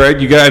dates, right?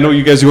 I know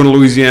you guys are going to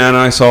Louisiana.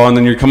 I saw, and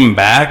then you're coming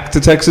back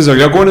to Texas. Are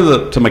y'all going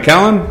to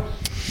McAllen?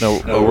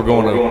 No, we're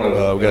going to.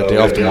 We got a day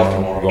off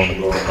tomorrow. We're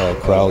going to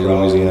Crowley,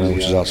 Louisiana,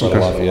 which is outside of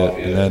Lafayette,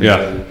 and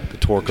then the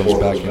tour comes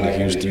back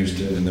into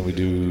Houston, and then we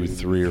do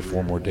 3 or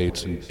 4 more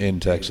dates in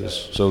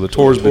Texas. So the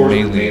tour's been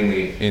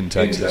mainly in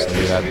Texas.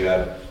 And we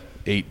had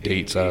 8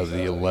 dates out of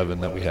the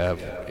 11 that we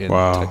have in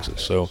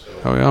Texas. So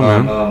oh yeah,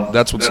 man.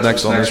 that's what's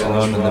next on this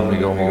run, and then we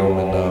go home,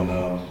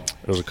 and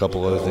there's a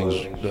couple other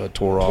things,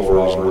 tour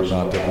offers and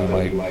whatnot that we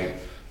might.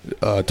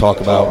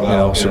 Talk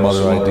about some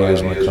other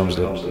ideas when it comes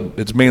to.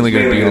 It's mainly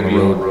going to be on the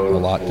road a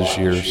lot this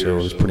year, so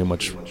it's pretty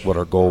much what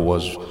our goal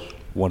was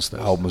once the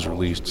album was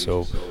released.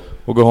 So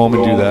we'll go home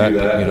and do that.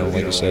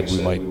 Like I said,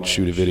 we might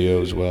shoot a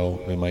video as well.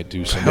 We might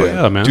do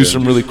some do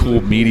some really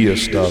cool media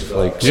stuff,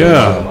 like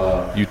some,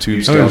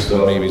 YouTube stuff,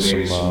 and maybe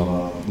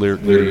some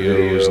lyric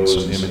videos and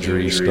some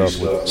imagery stuff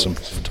with some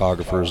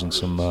photographers and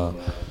some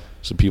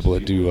people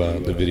that do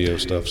the video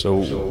stuff.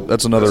 So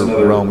that's another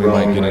realm we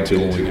might get into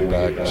when we get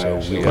back. So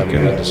we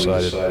haven't yet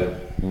decided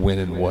when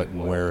and what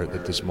and where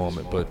at this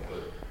moment, but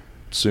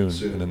soon,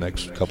 in the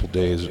next couple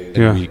days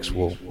and weeks,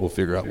 we'll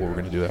figure out what we're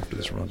going to do after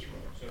this run.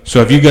 So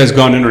have you guys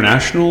gone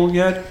international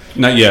yet?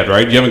 Not yet,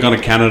 right? You haven't gone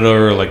to Canada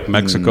or like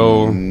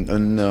Mexico?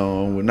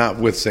 No, not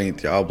with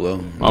Saint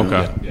Diablo.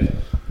 Okay. Yeah.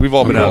 We've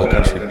all been out of the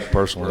country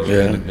personally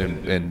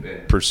and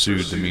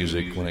pursued the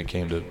music when it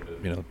came to,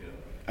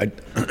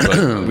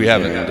 But we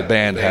haven't. The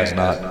band has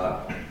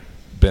not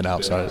been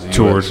outside of the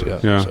toured.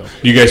 U.S. Yeah. So.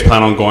 You guys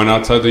plan on going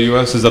outside the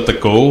U.S.? Is that the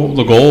goal?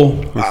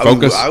 Or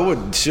focus? I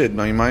would shit.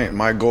 I mean,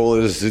 my goal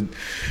is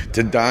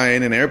to die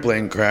in an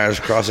airplane crash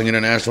crossing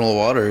international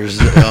waters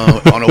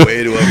on a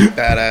way to a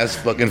badass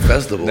fucking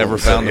festival. Never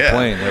found a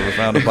plane. Never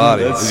found a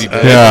body. Is he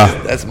dead?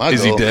 Yeah. That's my goal.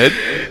 Is he dead?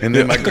 And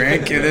then my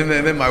grandkid, and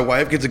then my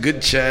wife gets a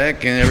good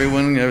check, and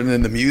everyone, and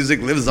then the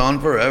music lives on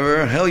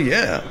forever. Hell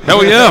yeah.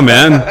 Hell yeah,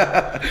 man.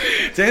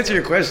 To answer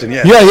your question,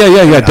 yeah.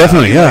 Yeah,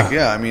 definitely,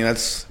 yeah. I mean,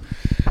 that's.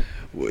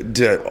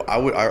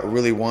 I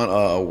really want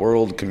a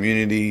world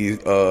community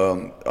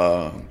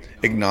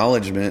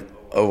acknowledgement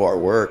of our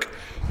work.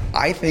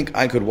 I think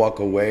I could walk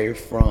away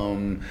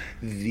from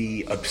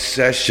the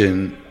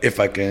obsession if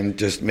I can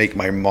just make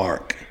my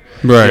mark.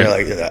 Right. You know,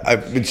 like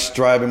I've been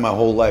striving my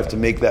whole life to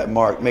make that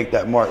mark. And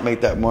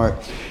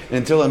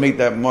until I make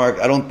that mark,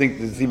 I don't think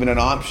there's even an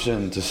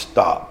option to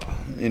stop.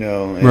 You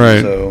know. And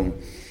right. So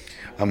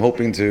I'm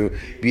hoping to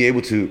be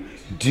able to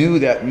do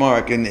that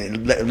mark and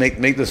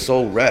make the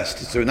soul rest.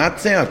 So not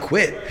saying I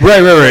quit. Right.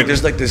 Like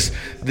there's like this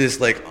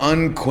like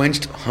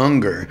unquenched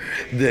hunger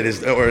that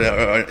is, or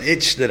an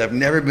itch that I've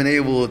never been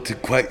able to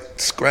quite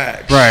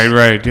scratch.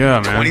 Right. Yeah,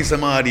 man. 20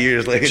 some odd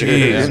years later.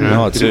 Jeez, man.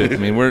 No, it's it. I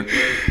mean,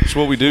 it's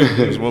what we do.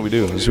 It's what we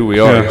do. It's who we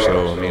are. Yeah.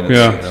 So I mean, it's,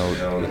 Yeah. you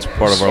know, it's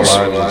part of our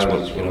lives. It's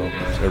what, you know,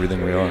 it's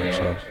everything we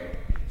are.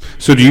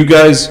 So do you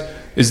guys?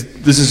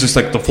 This is just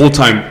like a full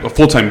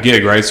time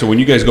gig, right? So when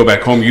you guys go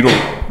back home, you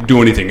don't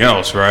do anything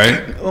else,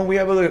 right? Well, we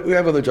have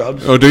other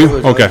jobs. Oh, do you?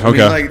 Other jobs.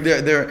 Okay. I mean,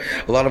 like they're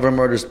a lot of them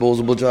are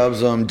disposable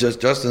jobs.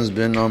 Justin's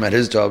been at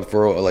his job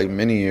for like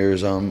many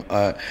years. I'm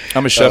a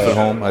chef at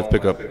home. I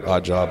pick up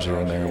odd jobs here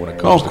and there when it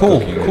comes to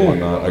cooking and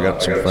whatnot. I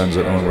got some friends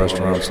that own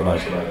restaurants and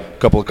a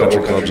couple of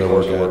country clubs I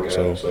work at.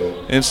 So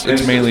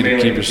it's mainly to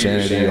keep your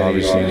sanity.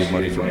 Obviously, you need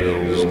money for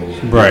bills.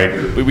 And,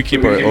 Right. We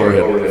keep our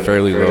overhead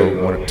fairly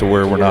low to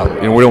where we're not.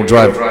 You know, we don't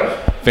drive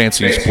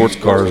fancy sports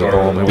cars at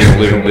home, and we don't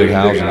live in big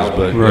houses,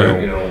 but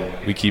Right. you know,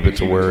 we keep it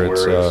to where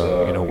it's you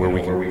know, where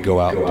we can go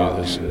out and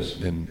do this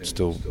and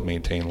still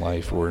maintain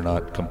life. We're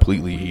not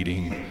completely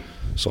eating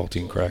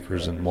saltine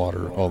crackers and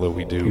water, although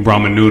we do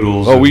Ramen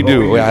noodles. Oh, we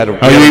do. I had a,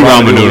 Oh, you eat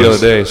ramen noodle the noodles.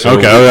 other day. So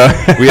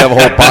Okay. we have a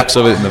whole box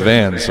of it in the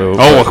van. So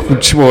Well,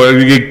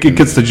 it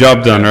gets the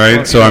job done,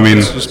 right? So I mean,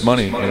 it's just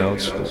money, you know.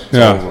 It's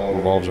Yeah. all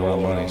revolves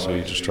around money. So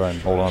you just try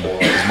and hold on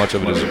to as much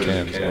of it as you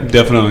can. So.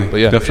 definitely. But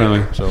yeah,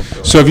 definitely.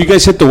 So have you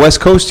guys hit the West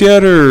Coast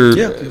yet, or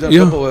Yeah, we've done a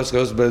couple West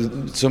Coast,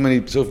 but so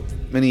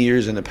many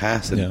years in the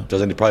past, it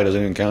probably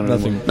doesn't even count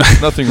anymore.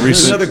 nothing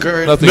recent. Nothing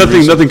current.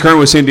 nothing current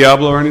with San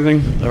Diablo or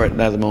anything? All right,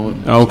 not at the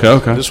moment. Oh,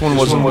 okay. This one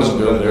wasn't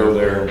good. They were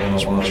there when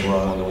this one was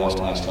run. There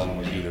wasn't last time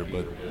either.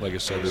 But like I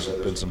said, there's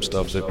been some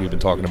stuff that we've been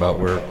talking about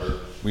where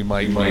we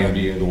might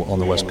be on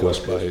the West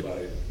Coast by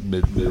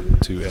mid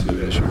to end of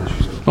this year.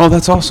 Oh,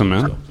 that's awesome,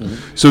 man.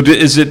 So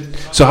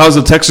So how's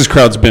the Texas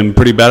crowd's been?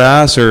 Pretty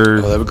badass, or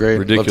Oh, that was great.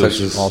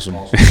 Ridiculous, Love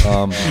Texas.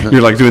 awesome.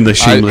 you're like doing the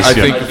shameless? I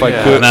think if I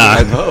could,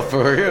 Oh,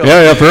 for real.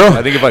 Yeah, for real.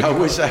 I think if I I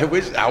wish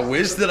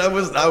that I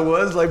was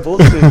like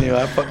bullshitting you.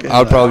 I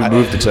would probably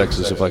move to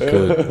Texas if I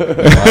could.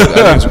 I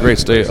think it's a great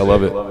state. I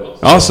love it.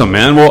 Awesome,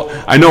 man. Well,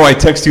 I know I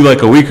texted you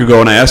like a week ago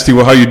and I asked you,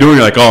 well, how you doing?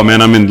 You're like, oh,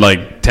 man, I'm in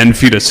like 10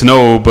 feet of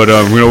snow, but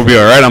we'll be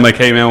all right. I'm like,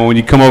 hey, man, when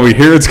you come over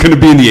here, it's going to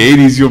be in the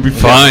 80s. You'll be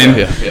fine.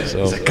 Yeah.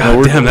 So,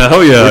 God damn,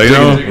 hell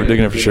yeah. we're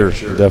digging it for sure.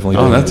 We're definitely Oh,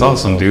 digging that's it.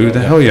 awesome, dude.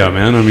 Hell yeah,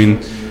 man. I mean,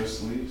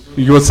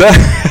 what's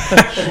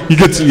that? You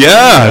get to,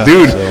 yeah,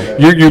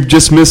 dude. You've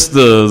just missed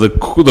the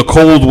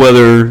cold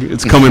weather.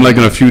 It's coming like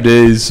in a few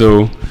days.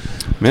 So,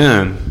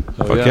 man,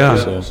 fuck yeah.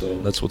 So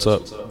that's what's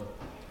up.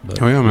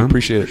 But Oh yeah, man.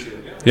 Appreciate it.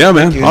 Yeah,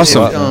 man.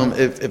 Awesome.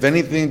 If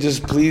anything,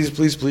 just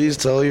please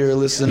tell your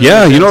listeners.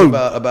 Yeah, you know-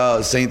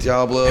 about Saint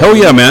Diablo. Hell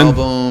yeah, man.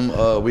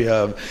 Album. We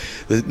have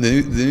the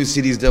new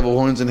CD's Devil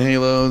Horns and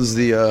Halos.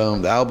 The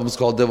album's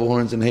called Devil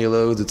Horns and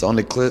Halos. It's on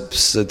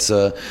Eclipse. It's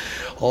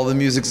all the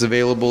music's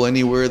available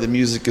anywhere the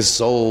music is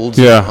sold.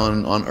 Yeah.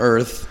 On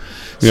Earth.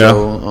 Yeah.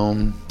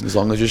 So as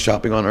long as you're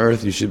shopping on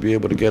Earth, you should be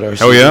able to get our.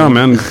 Hell yeah,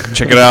 man.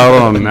 Check it out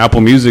on Apple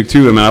Music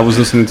too. I mean, I was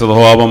listening to the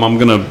whole album. I'm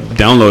gonna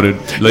download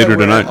it later we're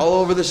tonight. all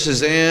over the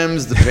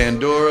Shazams, the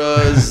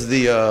Pandoras,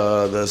 the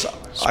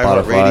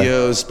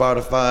iHeartRadios,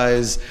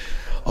 Spotify's,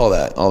 all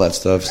that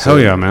stuff. So, Hell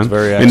yeah, man. It's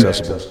very And-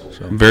 accessible.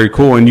 So. Very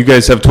cool. And you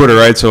guys have Twitter,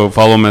 right? So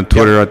follow them at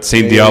Twitter at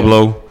Saint Yeah, yeah.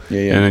 Diablo.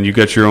 Yeah. And then you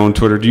got your own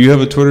Twitter. Do you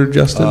have a Twitter,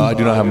 Justin? I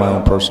do not have my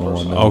own personal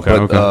one. No. Okay,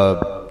 But,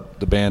 okay.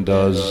 the band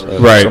does.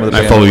 Right, Some of the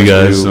I band follow you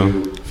members guys,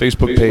 do.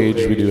 Facebook page.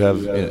 We do have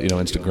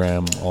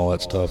Instagram, all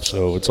that stuff.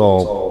 So it's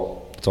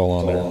all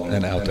on there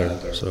and out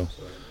there. So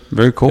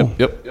Very cool.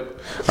 yep.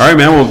 All right,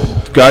 man.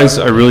 Well, guys,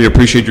 I really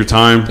appreciate your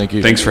time. Thank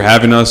you. Thanks for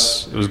having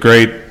us. It was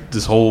great.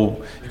 This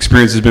whole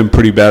experience has been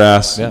pretty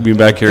badass. Yeah. Being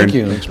back here, Thank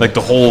and you. like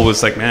the whole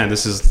was like, man,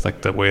 this is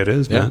like the way it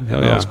is, man. Yeah.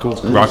 Hell No, yeah, it's cool.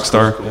 Rock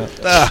star.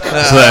 It's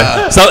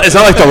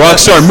not like the rock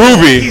star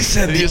movie. He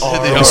said the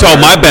So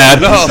my bad.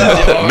 Metal.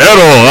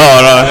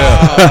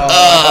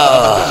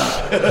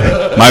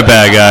 No. My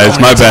bad, guys.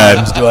 My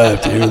bad. Do I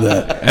have to hear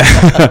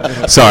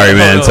that? Sorry,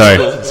 man. Sorry.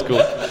 It's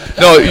cool.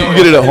 No, you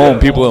get it at home.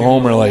 People at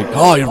home are like,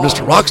 "Oh, you're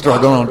Mr.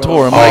 Rockstar going on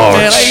tour." I'm like,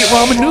 "Man, I ate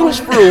ramen noodles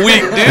for a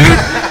week, dude.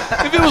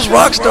 If it was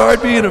Rockstar,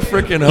 I'd be in a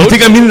freaking hotel. You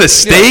think I'm eating a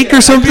steak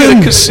or something? I'd be in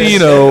a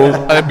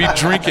casino. I'd be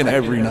drinking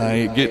every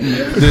night, getting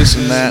this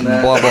and that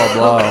and blah blah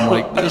blah." I'm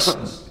like, "This,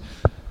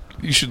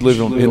 you should live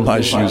in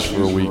my shoes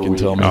for a week and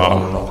tell me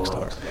I'm a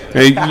rockstar."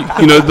 Hey,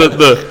 you know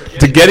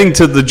the getting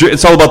to the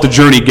it's all about the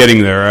journey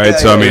getting there, right?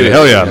 So I mean,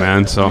 hell yeah,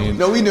 man. So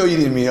No, we know you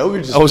didn't mean. We were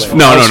just. I was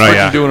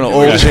yeah. doing an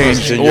oil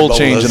change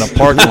in a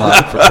parking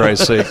lot for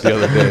Christ's sake the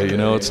other day. You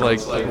know, it's like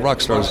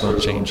rock stars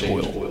don't change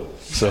oil.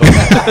 So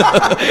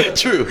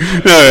True.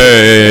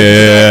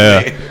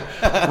 yeah.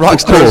 rock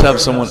stars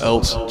have someone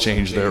else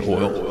change their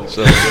oil.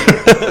 So All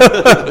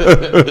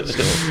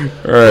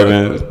right,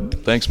 man.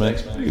 thanks, man.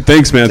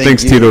 Thanks, man.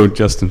 Thanks, you. Tito,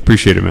 Justin.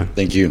 Appreciate it, man.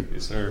 Thank you.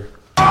 Yes, sir.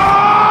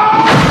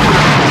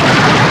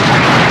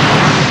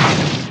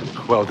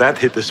 Well, that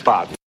hit the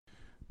spot.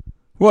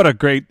 What a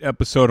great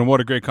episode and what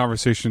a great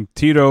conversation.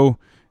 Tito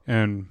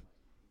and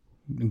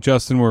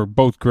Justin were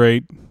both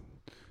great.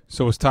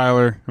 So was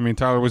Tyler. I mean,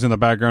 Tyler was in the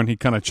background. He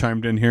kind of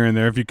chimed in here and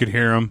there if you could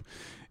hear him.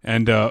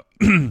 And I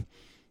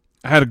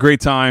had a great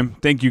time.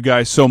 Thank you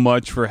guys so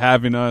much for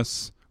having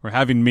us or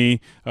having me.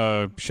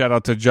 Shout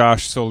out to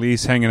Josh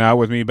Solis hanging out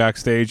with me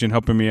backstage and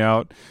helping me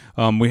out.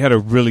 We had a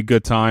really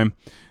good time.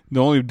 The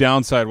only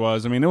downside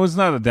was, I mean, it was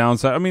not a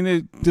downside. I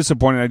mean,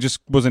 disappointing. I just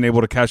wasn't able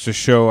to catch the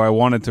show. I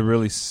wanted to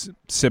really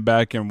sit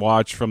back and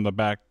watch from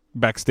the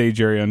backstage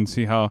area and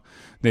see how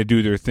they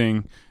do their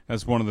thing.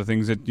 That's one of the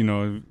things that, you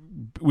know,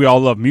 we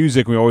all love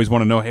music. We always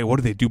want to know, hey, what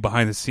do they do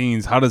behind the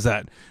scenes? How does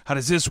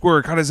this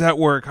work? How does that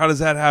work? How does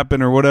that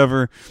happen or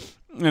whatever?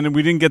 And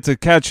we didn't get to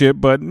catch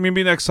it, but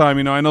maybe next time,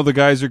 you know, I know the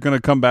guys are going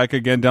to come back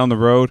again down the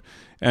road.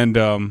 And,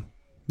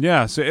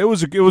 yeah, so it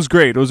was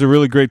great. It was a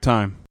really great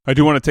time. I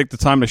do want to take the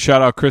time to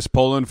shout out Chris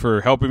Poland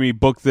for helping me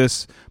book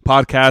this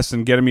podcast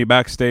and getting me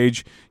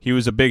backstage. He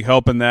was a big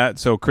help in that.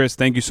 So, Chris,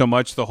 thank you so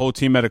much. The whole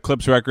team at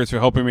Eclipse Records for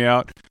helping me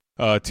out.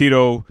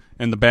 Tito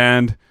and the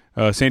band,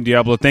 Saint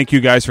Diablo, thank you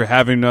guys for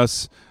having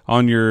us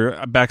on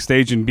your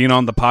backstage and being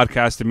on the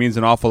podcast. It means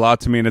an awful lot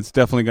to me, and it's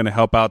definitely going to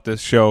help out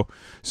this show.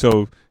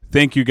 So,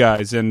 thank you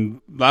guys. And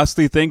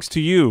lastly, thanks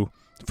to you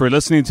for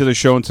listening to the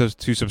show and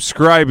to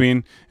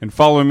subscribing and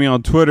following me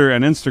on Twitter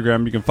and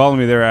Instagram. You can follow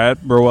me there at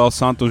Roel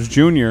Santos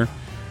Jr.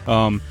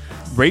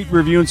 Rate,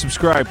 review, and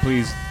subscribe,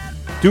 please.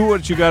 Do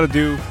what you got to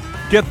do.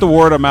 Get the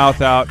word of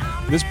mouth out.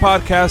 This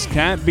podcast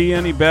can't be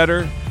any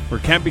better or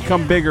can't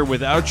become bigger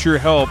without your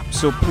help.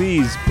 So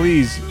please,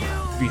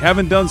 if you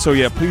haven't done so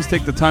yet, please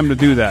take the time to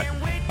do that.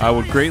 I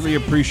would greatly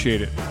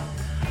appreciate it.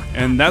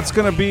 And that's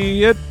going to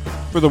be it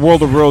for the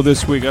World of Row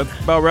this week. That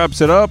about wraps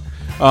it up.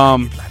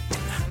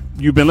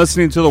 You've been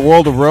listening to the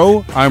World of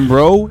Row. I'm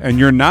Row, and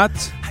you're not.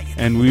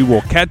 And we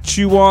will catch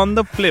you on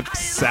the flip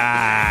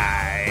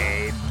side.